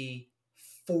would be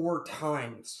 4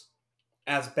 times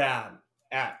as bad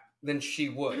at than she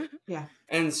would. Yeah.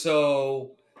 And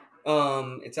so,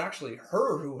 it's actually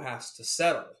her who has to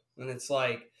settle. And it's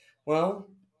like, well,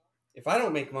 if I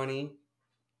don't make money,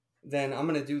 then I'm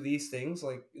going to do these things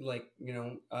like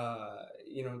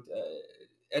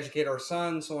educate our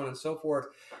son, so on and so forth.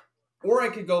 Or I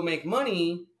could go make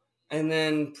money, and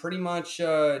then pretty much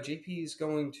JP is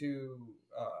going to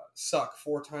suck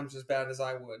 4 times as bad as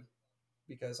I would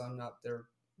because I'm not there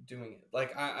doing it.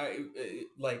 Like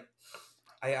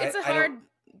it's a hard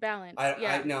balance.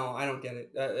 I don't get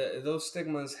it. Those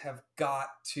stigmas have got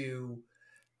to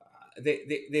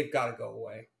they've got to go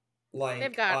away.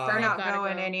 Like they're not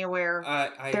going anywhere.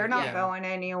 They're not going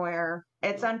anywhere.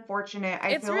 It's unfortunate.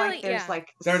 I feel really, like there's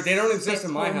like they don't exist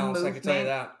in my house. I can tell you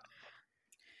that.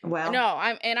 Well, no,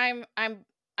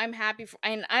 I'm happy for,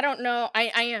 and I don't know.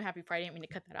 I am happy for. I didn't mean to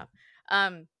cut that off.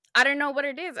 I don't know what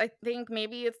it is. I think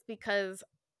maybe it's because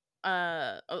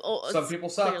some people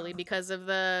suck. Clearly because of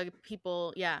the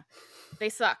people. Yeah, they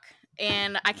suck,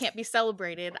 and I can't be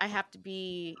celebrated. I have to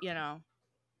be,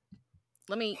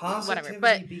 let me positivity whatever.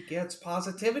 But begets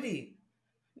positivity.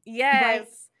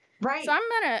 Yes. Right. So I'm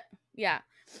gonna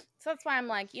So that's why I'm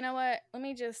like, you know what? Let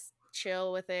me just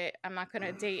chill with it. I'm not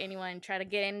gonna date anyone, try to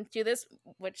get into this,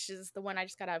 which is the one I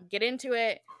just gotta get into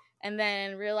it, and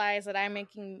then realize that I'm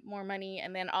making more money,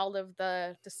 and then all of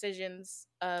the decisions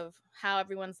of how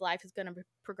everyone's life is gonna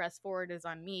progress forward is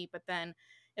on me. But then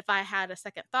if I had a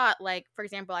second thought, like, for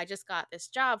example, I just got this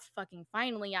job fucking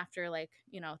finally after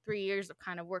 3 years of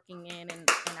kind of working in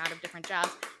and out of different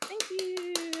jobs. Thank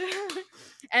you.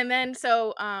 And then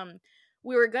so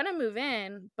we were gonna move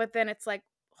in, but then it's like,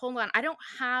 hold on, I don't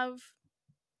have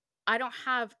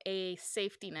a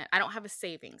safety net. I don't have a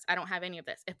savings. I don't have any of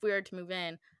this. If we were to move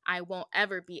in, I won't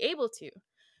ever be able to.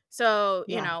 So,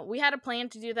 we had a plan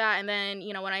to do that. And then,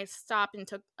 when I stopped and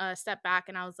took a step back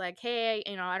and I was like, hey,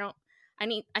 I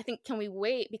think, can we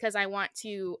wait? Because I want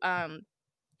to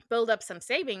build up some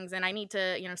savings, and I need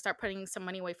to, start putting some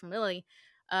money away from Lily,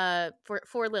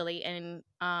 for Lily. And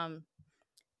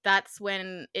that's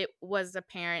when it was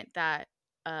apparent that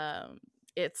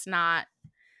it's not,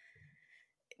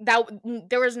 that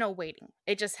there was no waiting.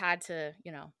 It just had to,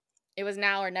 it was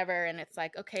now or never. And it's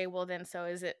like, okay, well then, so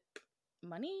is it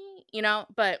money?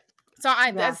 But so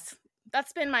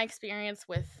that's been my experience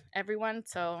with everyone.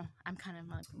 So I'm kind of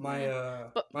like,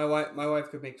 my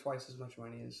wife could make twice as much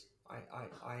money as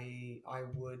I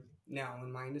would now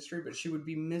in my industry, but she would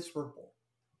be miserable.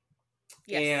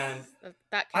 Yes, and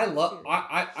I love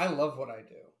what I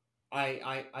do.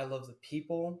 I love the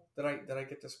people that I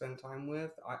get to spend time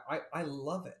with. I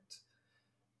love it.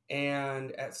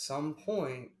 And at some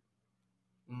point,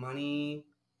 money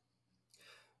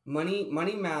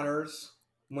matters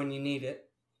when you need it.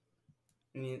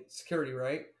 And you need security,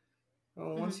 right?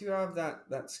 Well, once you have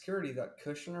that security, that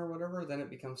cushion or whatever, then it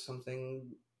becomes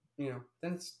something,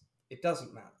 then it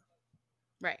doesn't matter.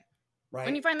 Right.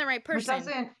 When you find the right person. It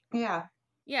doesn't, yeah.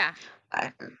 Yeah.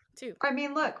 Too. I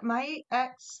mean, look, my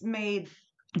ex made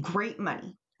great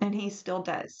money, and he still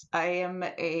does. I am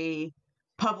a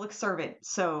public servant,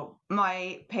 so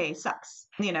my pay sucks.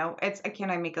 Can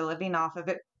I make a living off of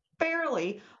it?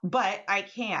 Barely, but I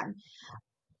can.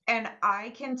 And I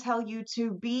can tell you,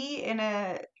 to be in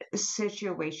a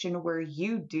situation where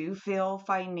you do feel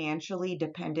financially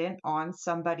dependent on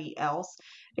somebody else,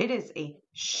 it is a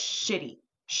shitty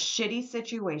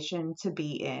situation to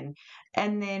be in.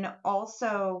 And then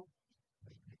also,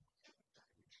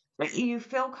 you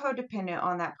feel codependent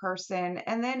on that person,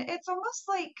 and then it's almost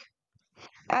like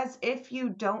as if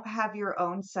you don't have your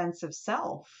own sense of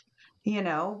self.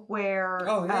 where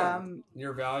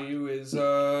your value is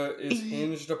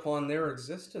hinged upon their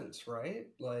existence, right?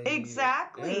 Like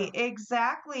exactly.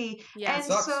 Yeah. And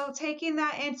so taking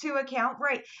that into account,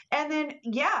 right? And then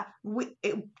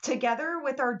together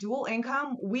with our dual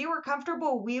income, we were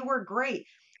comfortable, we were great.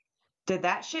 Did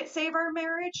that shit save our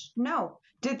marriage? No.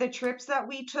 Did the trips that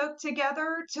we took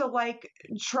together to like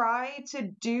try to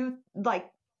do like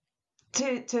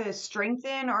to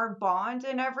strengthen our bond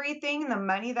and everything, the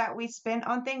money that we spent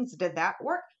on things, did that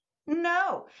work?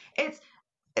 No.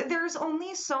 There's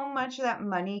only so much that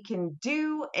money can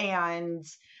do, and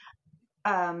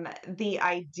the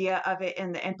idea of it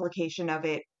and the implication of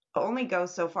it only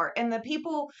goes so far. And the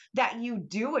people that you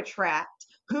do attract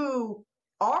who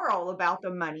are all about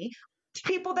the money,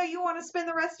 people that you want to spend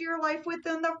the rest of your life with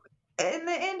in the end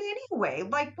anyway.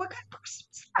 Like, what kind of person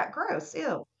is that? Gross.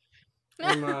 Ew.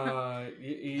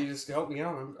 You just helped me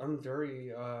out. I'm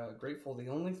very grateful. The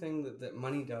only thing that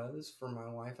money does for my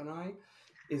wife and I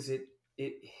is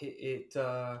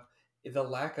the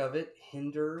lack of it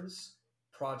hinders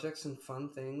projects and fun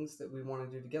things that we want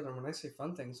to do together. And when I say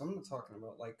fun things, I'm not talking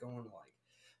about like going to like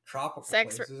tropical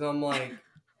places. I'm like,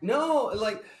 no,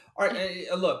 like, all right,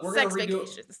 look, we're about to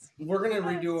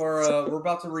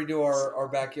redo our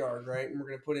backyard, right? And we're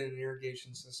gonna put in an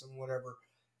irrigation system, whatever.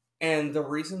 And the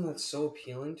reason that's so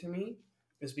appealing to me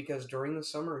is because during the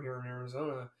summer here in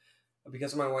Arizona,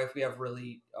 because of my wife, we have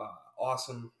really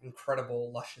awesome,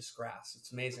 incredible, luscious grass.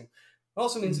 It's amazing. It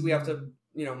also means that we have to,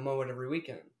 mow it every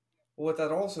weekend. But what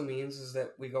that also means is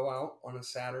that we go out on a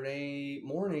Saturday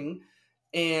morning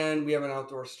and we have an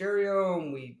outdoor stereo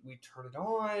and we turn it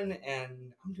on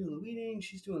and I'm doing the weeding,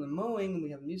 she's doing the mowing, and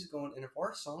we have music going. And if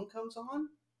our song comes on,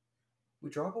 we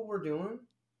drop what we're doing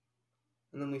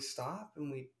and then we stop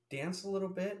and we dance a little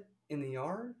bit in the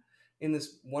yard in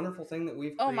this wonderful thing that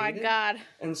we've created. Oh my God.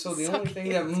 And so the only thing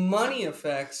that money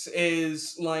affects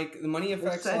is like the money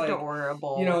affects like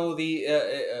adorable.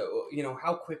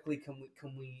 How quickly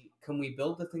can we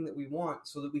build the thing that we want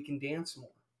so that we can dance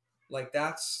more. Like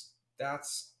that's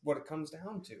what it comes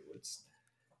down to. It's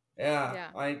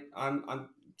I'm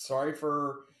sorry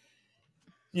for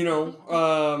I'm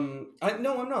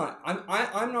not.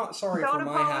 I'm not sorry for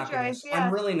my happiness. Yeah.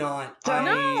 I'm really not.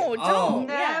 Don't.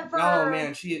 Never. Oh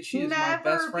man, she is my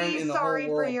best friend in the whole world. Never be sorry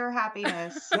for your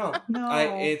happiness. No.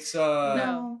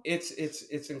 No.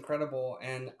 It's incredible,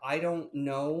 and I don't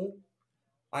know.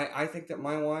 I think that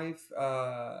my wife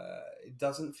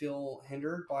doesn't feel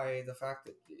hindered by the fact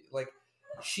that like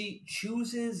she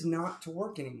chooses not to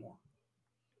work anymore.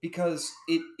 Because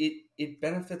it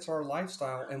benefits our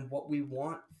lifestyle and what we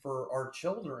want for our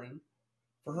children,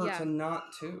 for her to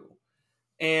not to.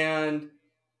 And,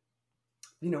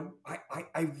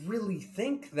 I really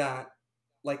think that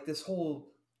like this whole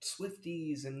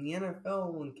Swifties and the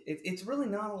NFL, and it's really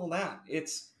not all that.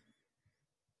 It's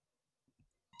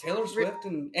Taylor Swift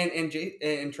and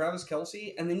Travis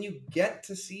Kelce, and then you get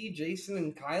to see Jason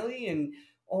and Kylie and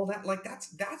all that. Like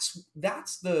that's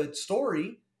the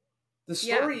story. The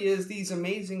story is these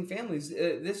amazing families.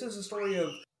 This is a story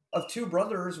of two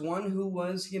brothers, one who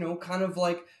was, kind of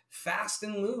like fast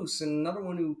and loose, and another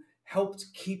one who helped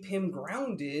keep him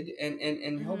grounded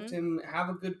and helped him have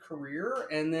a good career.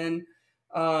 And then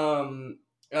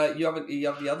you have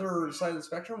the other side of the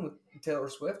spectrum with Taylor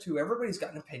Swift, who everybody's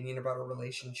got an opinion about a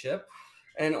relationship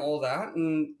and all that.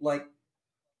 And like,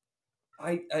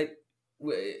 when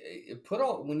you put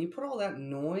all that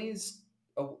noise.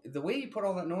 The way you put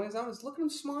all that noise out is look at him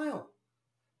smile.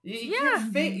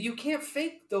 You can't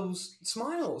fake those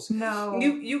smiles. No,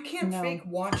 you can't fake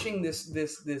watching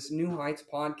this New Heights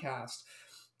podcast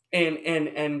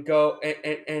and go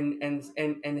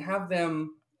and have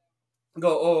them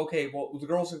go, oh, okay, well, the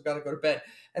girls have got to go to bed,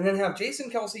 and then have Jason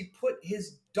Kelce put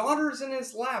his daughters in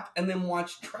his lap and then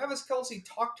watch Travis Kelce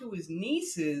talk to his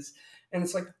nieces. And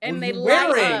it's like, and what are they you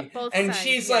wearing? Up both and sides,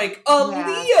 she's like, a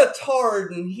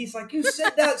leotard. And he's like, you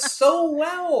said that so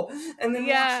well. And then watch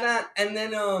that.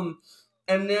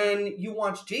 And then you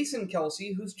watch Jason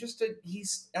Kelce, who's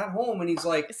he's at home and he's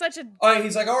like,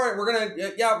 he's like, all right,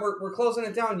 we're closing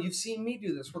it down. You've seen me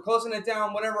do this. We're closing it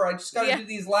down, whatever. I just got to do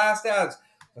these last ads.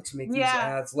 Let's make these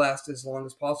ads last as long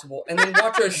as possible. And then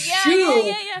watch a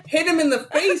shoe hit him in the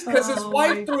face because his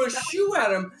wife threw a shoe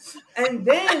at him. And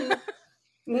then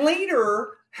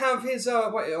later have his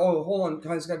hold on,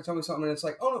 guys, got to tell me something. And it's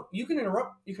like, oh no, you can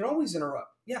interrupt. You can always interrupt.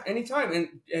 Yeah, anytime.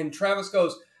 And Travis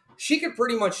goes, she could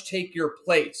pretty much take your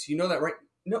place. You know that, right?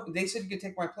 No, they said you could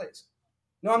take my place.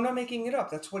 No, I'm not making it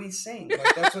up. That's what he's saying.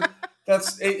 Like that's what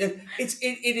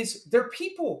it is. They're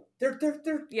people. They're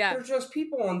just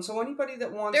people. And so anybody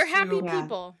that wants they're happy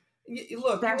people.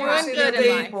 look, They're you want to say that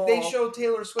doing good they show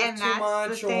Taylor Swift And too that's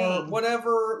much the or thing.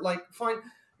 whatever, like, fine.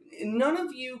 None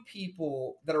of you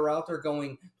people that are out there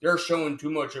going, they're showing too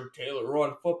much of Taylor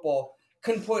on football,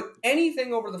 can put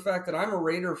anything over the fact that I'm a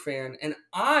Raider fan, and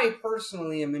I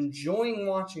personally am enjoying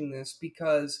watching this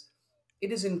because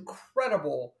it is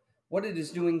incredible what it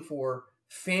is doing for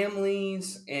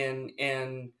families and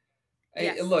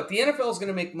Yes. look, the NFL is going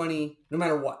to make money no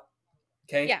matter what.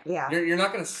 Okay? Yeah. You're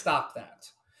not going to stop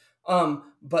that.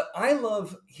 But I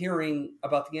love hearing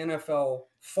about the NFL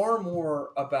far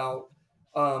more about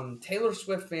Taylor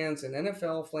Swift fans and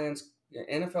NFL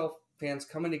fans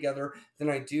coming together than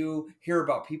I do hear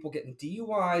about people getting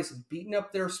DUIs and beating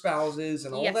up their spouses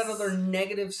and all that other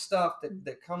negative stuff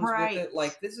that comes with it.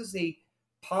 Like, this is a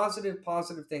positive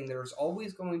thing. There's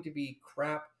always going to be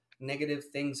crap, negative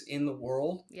things in the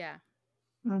world. Yeah.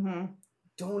 Mm-hmm.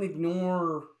 Don't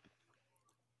ignore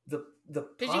the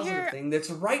positive thing that's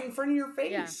right in front of your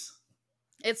face.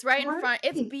 Yeah. It's right in front.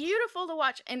 It's beautiful to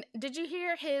watch. And did you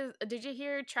hear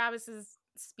Travis's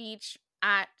speech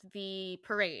at the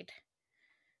parade?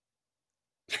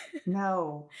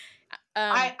 No.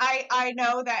 I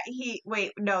know that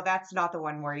no, that's not the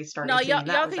one where he started. No, singing.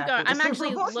 y'all keep going. I'm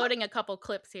actually Bowl. loading a couple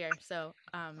clips here. So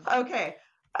Okay.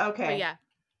 But yeah.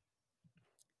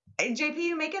 JP,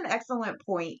 you make an excellent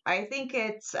point. I think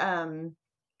it's the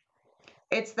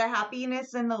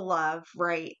happiness and the love,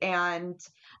 right? And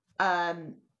I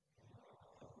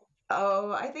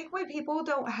think when people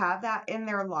don't have that in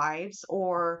their lives,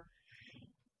 or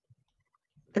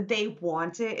they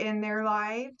want it in their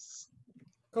lives,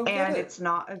 and it's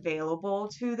not available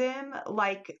to them,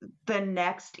 like, the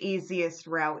next easiest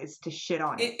route is to shit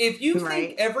on it. If you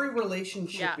think every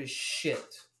relationship is shit,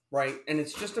 right, and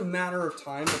it's just a matter of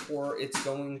time before it's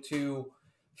going to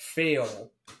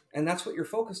fail, and that's what you're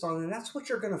focused on, and that's what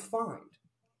you're going to find.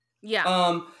 Yeah.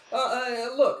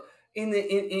 Look,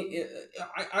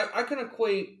 I can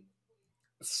equate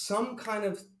some kind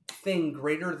of thing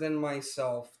greater than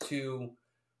myself to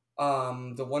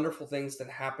the wonderful things that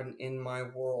happen in my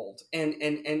world,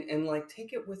 and like,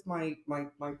 take it with my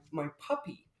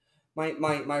puppy,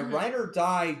 my ride or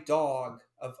die dog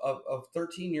of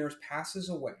 13 years passes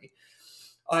away.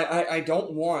 I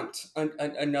don't want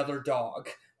another dog.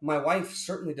 My wife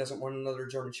certainly doesn't want another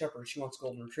German Shepherd. She wants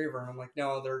Golden Retriever. And I'm like,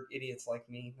 no, they're idiots like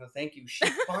me. No, thank you. She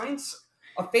finds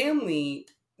a family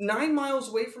 9 miles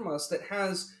away from us that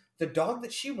has the dog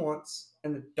that she wants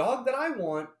and the dog that I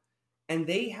want. And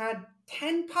they had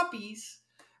 10 puppies.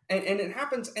 And it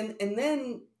happens. And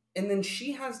then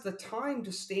she has the time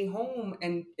to stay home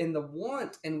and the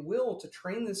want and will to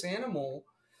train this animal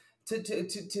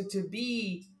to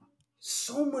be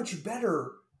so much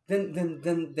better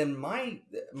than my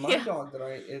dog that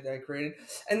I created,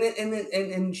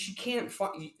 and she can't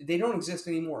find. They don't exist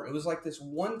anymore. It was like this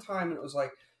one time, and it was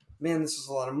like, man, this is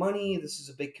a lot of money. This is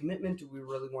a big commitment. Do we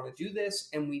really want to do this?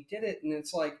 And we did it, and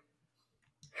it's like,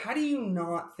 how do you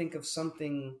not think of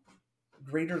something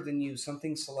greater than you,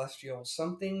 something celestial,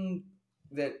 something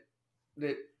that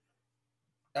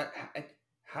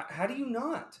how do you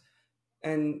not?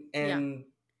 And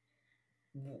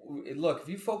look, if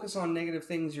you focus on negative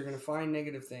things, you're going to find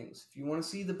negative things. If you want to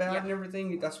see the bad and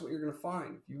everything, that's what you're going to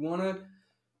find. If you want to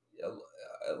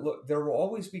look, there will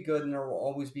always be good and there will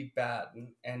always be bad,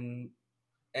 and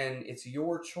it's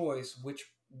your choice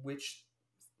which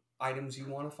items you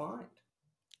want to find.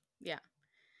 Yeah.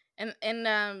 And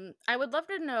I would love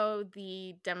to know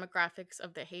the demographics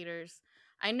of the haters.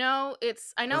 I know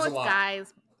it's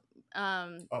guys.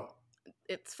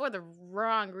 It's for the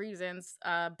wrong reasons.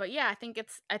 But yeah, I think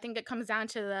it comes down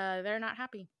to they're not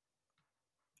happy.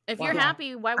 If you're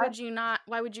happy, why would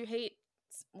you hate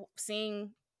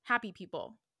seeing happy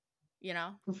people? You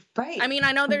know? Right. I mean,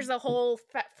 I know there's a whole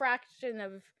faction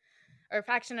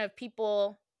of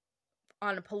people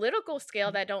on a political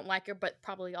scale that don't like her, but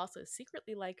probably also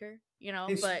secretly like her, you know.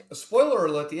 But spoiler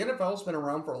alert: the NFL's been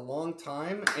around for a long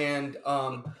time, and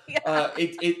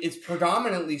it's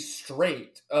predominantly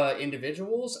straight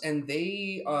individuals, and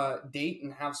they date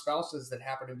and have spouses that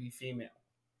happen to be female.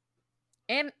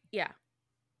 And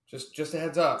just a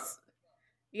heads up.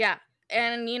 Yeah,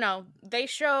 and you know they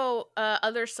show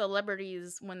other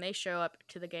celebrities when they show up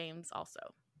to the games,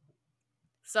 also.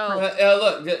 So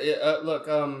look.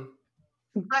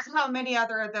 But how many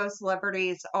other of those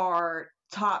celebrities are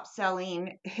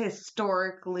top-selling,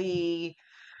 historically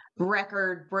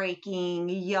record-breaking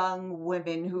young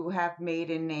women who have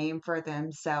made a name for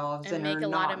themselves and are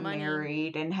not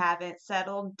married and haven't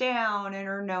settled down and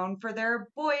are known for their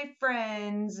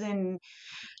boyfriends, and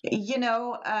you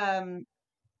know,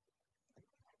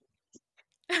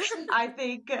 I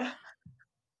think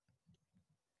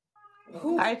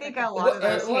I think a lot of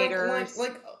those haters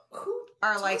who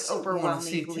are like doesn't wanna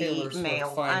see overwhelmingly Taylor Swift male.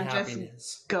 find I'm just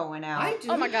happiness? going out. I do.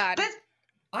 Oh my god.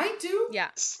 I do. Yeah.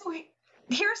 So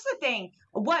here's the thing.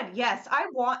 One, yes, I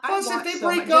want. Plus, I want if they so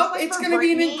much, break just up, like it's for going to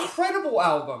be an Britney, incredible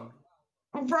album.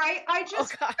 right? I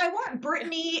God. I want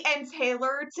Britney and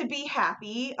Taylor to be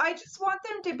happy. I just want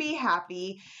them to be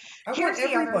happy. I Here's want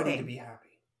the other everybody to thing. be happy.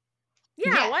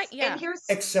 Yeah. Yes, What? Yeah. and here's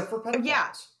Except for pedophiles. Yeah.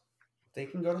 They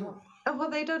can go to hell. well,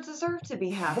 they don't deserve to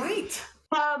be happy. Right.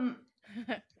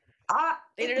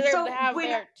 They deserve so to have when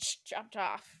their chopped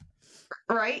off.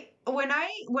 right when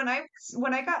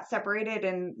I got separated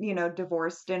and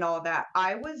divorced and all that,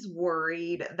 I was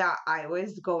worried that I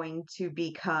was going to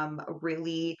become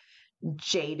really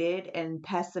jaded and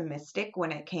pessimistic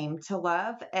when it came to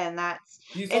love, and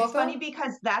it's funny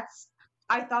because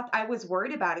I thought I was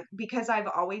worried about it because I've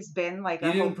always been like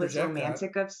a hopeless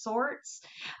romantic of sorts.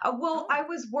 I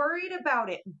was worried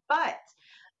about it, but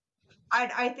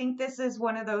I think this is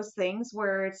one of those things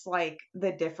where it's like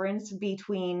the difference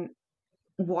between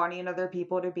wanting other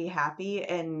people to be happy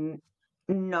and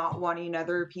not wanting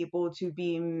other people to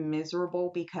be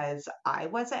miserable because I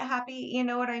wasn't happy. You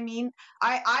know what I mean?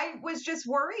 I was just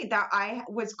worried that I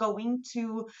was going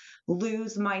to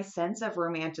lose my sense of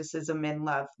romanticism in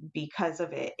love because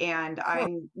of it. And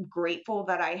I'm grateful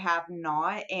that I have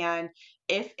not. And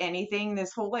if anything,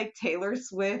 this whole like Taylor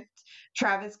Swift,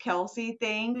 Travis Kelce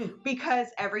thing, because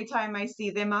every time I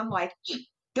see them, I'm like,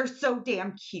 they're so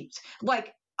damn cute.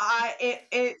 Like,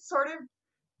 it sort of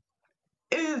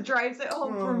it drives it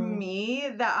home for me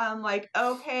that I'm like,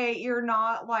 okay, you're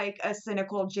not like a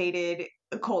cynical, jaded,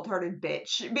 cold-hearted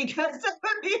bitch because of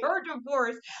your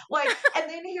divorce. Like, and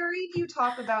then hearing you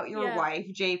talk about your wife,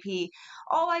 JP,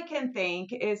 all I can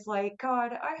think is like,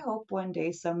 God, I hope one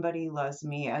day somebody loves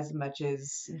me as much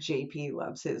as JP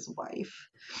loves his wife.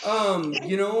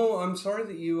 I'm sorry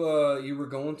that you were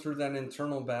going through that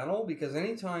internal battle, because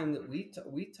anytime that we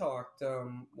talked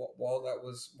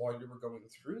while you were going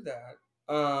through that,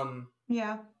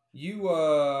 you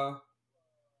were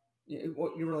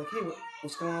like, hey,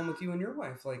 what's going on with you and your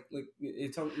wife? Like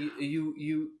it's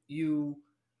you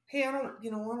hey, I don't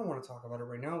want to talk about it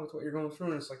right now with what you're going through.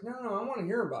 And it's like, no, I want to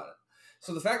hear about it.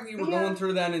 So the fact that you were going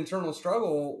through that internal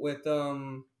struggle with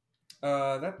that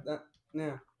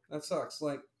sucks.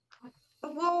 Like,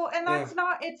 well, and that's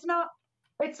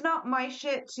it's not my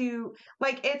shit to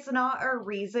like, it's not a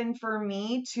reason for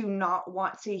me to not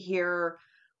want to hear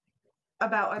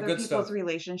about other people's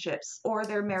relationships or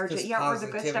their marriages. Or the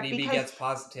good stuff. Because begets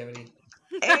positivity.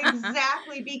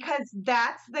 Exactly, because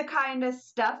that's the kind of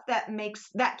stuff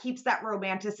that keeps that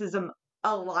romanticism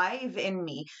alive in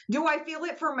me. Do I feel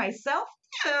it for myself?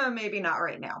 Maybe not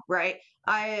right now, right?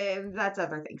 That's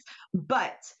other things.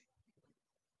 But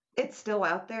it's still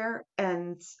out there,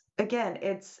 and again,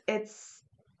 it's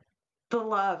the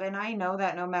love, and I know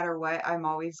that no matter what, I'm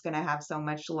always going to have so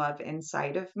much love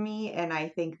inside of me, and I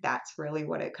think that's really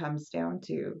what it comes down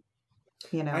to,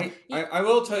 I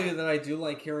will tell you that I do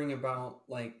like hearing about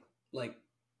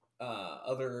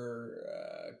other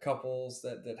couples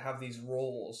that have these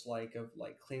roles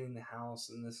of cleaning the house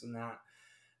and this and that,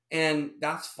 and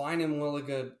that's fine and well and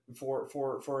good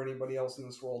for anybody else in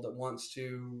this world that wants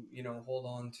to hold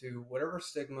on to whatever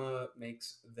stigma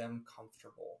makes them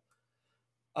comfortable.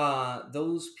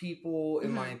 Those people,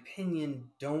 in my opinion,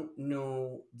 don't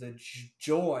know the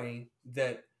joy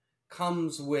that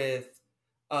comes with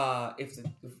if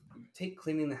take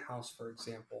cleaning the house, for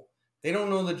example. They don't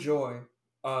know the joy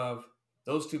of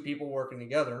those two people working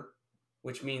together,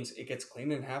 which means it gets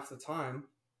cleaned in half the time.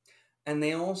 And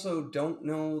they also don't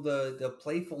know the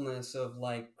playfulness of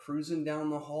like cruising down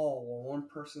the hall while one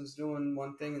person's doing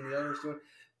one thing and the other's doing,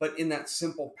 but in that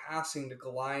simple passing to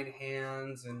glide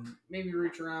hands and maybe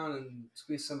reach around and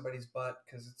squeeze somebody's butt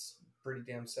because it's pretty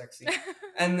damn sexy.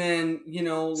 And then,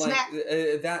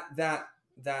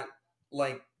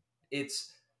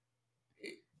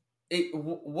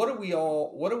 what do we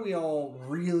all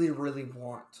really, really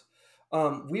want?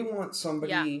 We want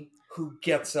somebody who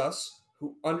gets us,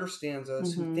 who understands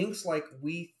us, who thinks like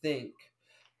we think,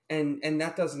 and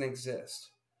that doesn't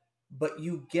exist. But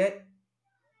you get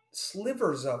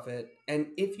slivers of it, and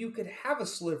if you could have a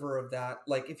sliver of that,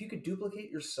 like if you could duplicate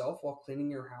yourself while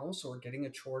cleaning your house or getting a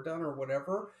chore done or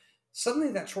whatever,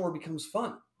 suddenly that chore becomes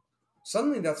fun.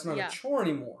 Suddenly that's not a chore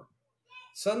anymore.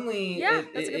 Suddenly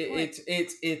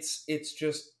it's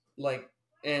just like,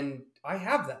 and I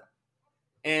have that,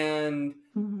 and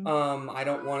I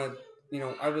don't want to,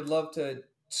 I would love to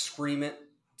scream it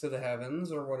to the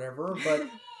heavens or whatever, but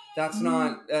that's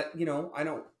not, I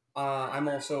don't. I'm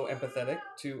also empathetic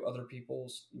to other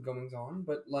people's goings on,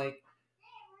 but like,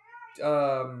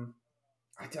 I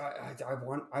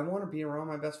want to be around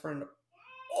my best friend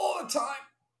all the time.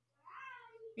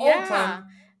 Yeah. All the time.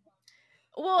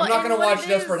 Well, I'm not and gonna what watch it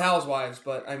Desperate is- Housewives,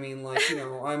 but I mean, like, you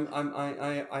know, I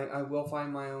will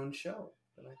find my own show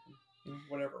that I can, you know,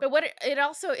 whatever. But what it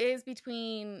also is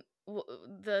between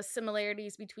the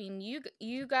similarities between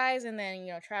you guys and then,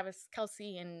 you know, Travis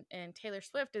Kelce and Taylor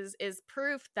Swift is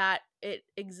proof that it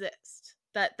exists,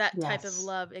 that type of Yes.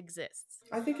 love exists.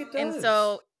 I think it does. And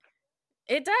so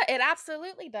it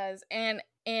absolutely does. And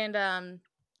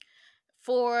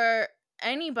for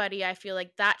anybody, I feel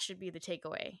like that should be the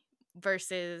takeaway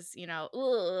versus, you know,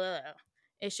 ugh.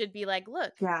 It should be like,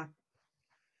 look, Yeah.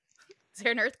 is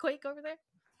there an earthquake over there?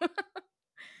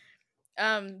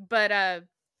 But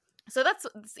so that's,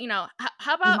 you know,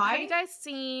 how about, have you guys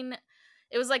seen,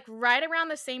 it was like right around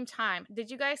the same time, did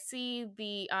you guys see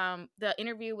the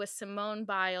interview with Simone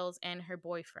Biles and her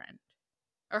boyfriend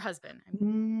or husband? I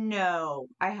mean. No,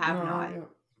 I have not.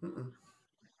 Yeah.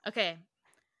 Okay.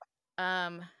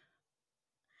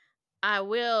 I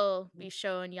will be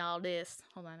showing y'all this.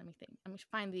 Hold on, let me think. Let me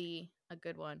find a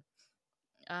good one.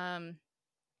 I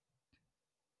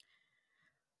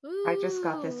just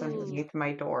got this underneath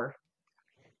my door.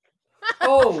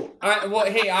 Oh,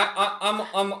 hey, I'm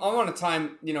on a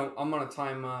time, you know, I'm on a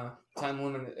time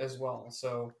limit as well.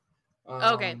 So,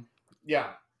 okay.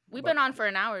 Yeah. We've been on for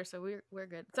an hour, so we're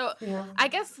good. So yeah. I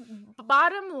guess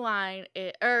bottom line,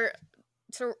 or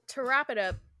to wrap it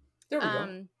up, There we go.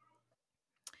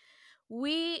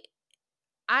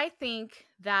 I think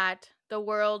that the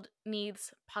world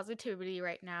needs positivity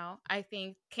right now. I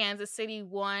think Kansas City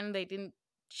won. They didn't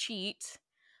cheat.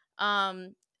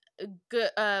 Good.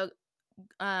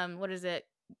 What is it?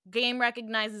 Game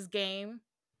recognizes game.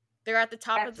 They're at the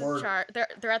top of the chart.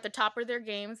 They're at the top of their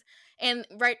games. And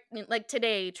right, like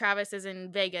today, Travis is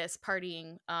in Vegas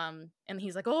partying. And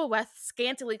he's like, "Oh, with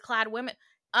scantily clad women."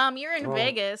 You're in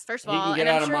Vegas, first of all, and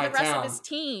I'm sure the rest of his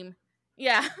team.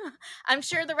 Yeah, I'm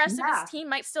sure the rest of his team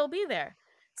might still be there.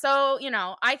 So, you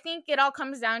know, I think it all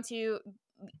comes down to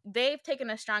they've taken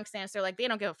a strong stance. They're like, they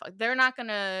don't give a fuck. They're not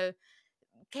gonna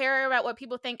care about what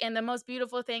people think. And the most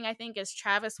beautiful thing, I think, is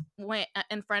Travis went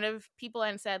in front of people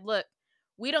and said, "Look,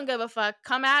 we don't give a fuck.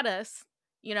 Come at us.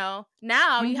 You know,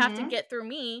 now you have to get through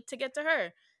me to get to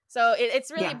her." So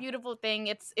it's really a beautiful thing.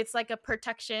 It's like a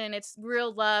protection. It's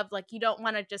real love. Like, you don't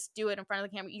want to just do it in front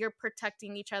of the camera. You're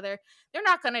protecting each other. They're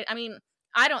not going to, I mean,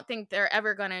 I don't think they're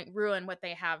ever going to ruin what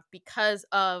they have because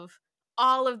of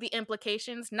all of the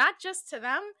implications, not just to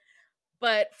them,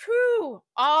 but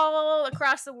all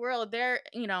across the world. They're,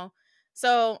 you know,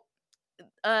 so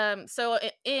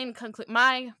in conclusion,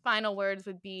 my final words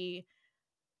would be,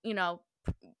 you know,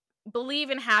 believe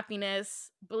in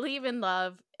happiness, believe in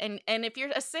love, and if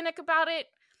you're a cynic about it,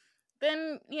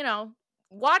 then, you know,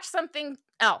 watch something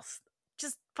else.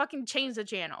 Just fucking change the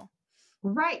channel.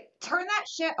 Right. Turn that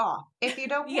shit off. If you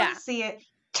don't want to see it,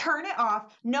 turn it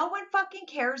off. No one fucking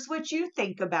cares what you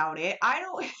think about it. I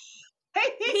don't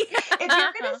if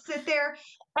you're gonna sit there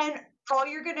and all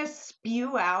you're gonna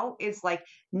spew out is like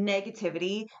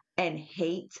negativity and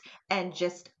hate and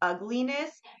just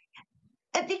ugliness,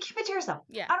 keep it to yourself.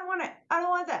 Yeah. I don't want it. I don't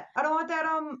want that. I don't want that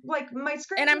like my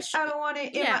screen. And I don't want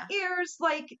it in my ears.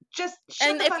 Like, just shut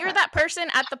and the if fuck you're up. that person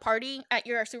at the party, at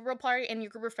your Super Bowl party, and your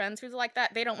group of friends who's like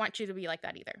that, they don't want you to be like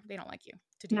that either. They don't like you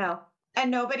to do that.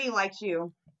 And nobody likes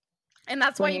you. And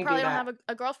that's why you probably don't have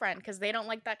a girlfriend, because they don't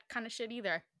like that kind of shit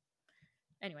either.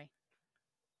 Anyway.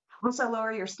 Also,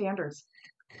 lower your standards.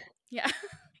 Yeah.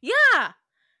 Yeah.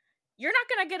 You're not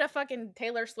gonna get a fucking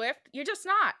Taylor Swift. You're just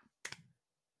not.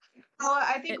 Well,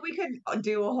 I think we could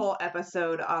do a whole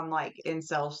episode on like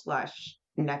incel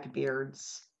 /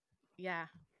 neckbeards. Yeah,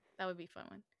 that would be a fun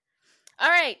one. All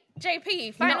right,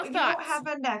 JP, final thoughts. You don't have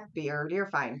a neckbeard. You're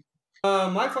fine.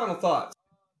 My final thoughts: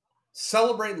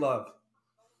 celebrate love,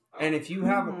 and if you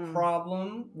have a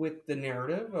problem with the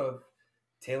narrative of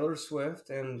Taylor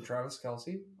Swift and Travis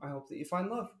Kelce, I hope that you find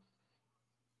love.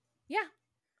 Yeah.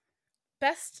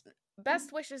 Best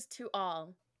wishes to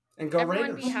all. And go Everyone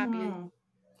Raiders. Be happy.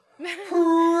 Raiders!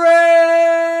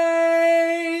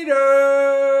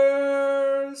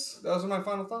 Those are my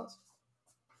final thoughts.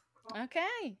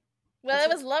 Okay. Well, it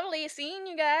was lovely seeing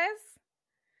you guys.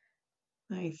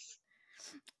 Nice.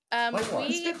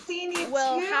 We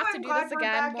will have to do this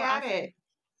again more often.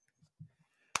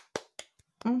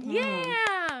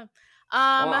 Yeah.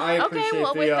 I appreciate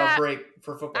the break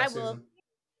for football season.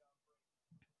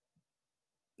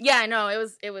 Yeah, no,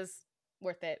 it was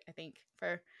worth it, I think,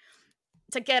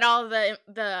 to get all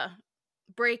the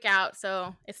breakout,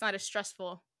 so it's not as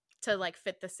stressful to like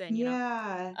fit this in, you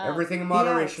know. Everything in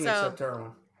moderation except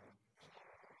heroin.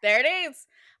 There it is.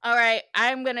 All right,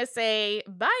 I'm gonna say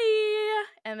bye.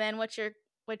 And then what's your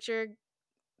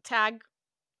tag,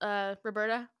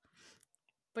 Roberta?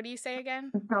 What do you say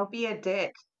again? Don't be a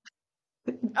dick.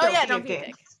 Don't be a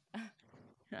dick.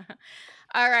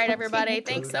 All right, everybody.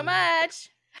 Thanks so much.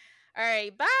 All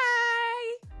right, bye.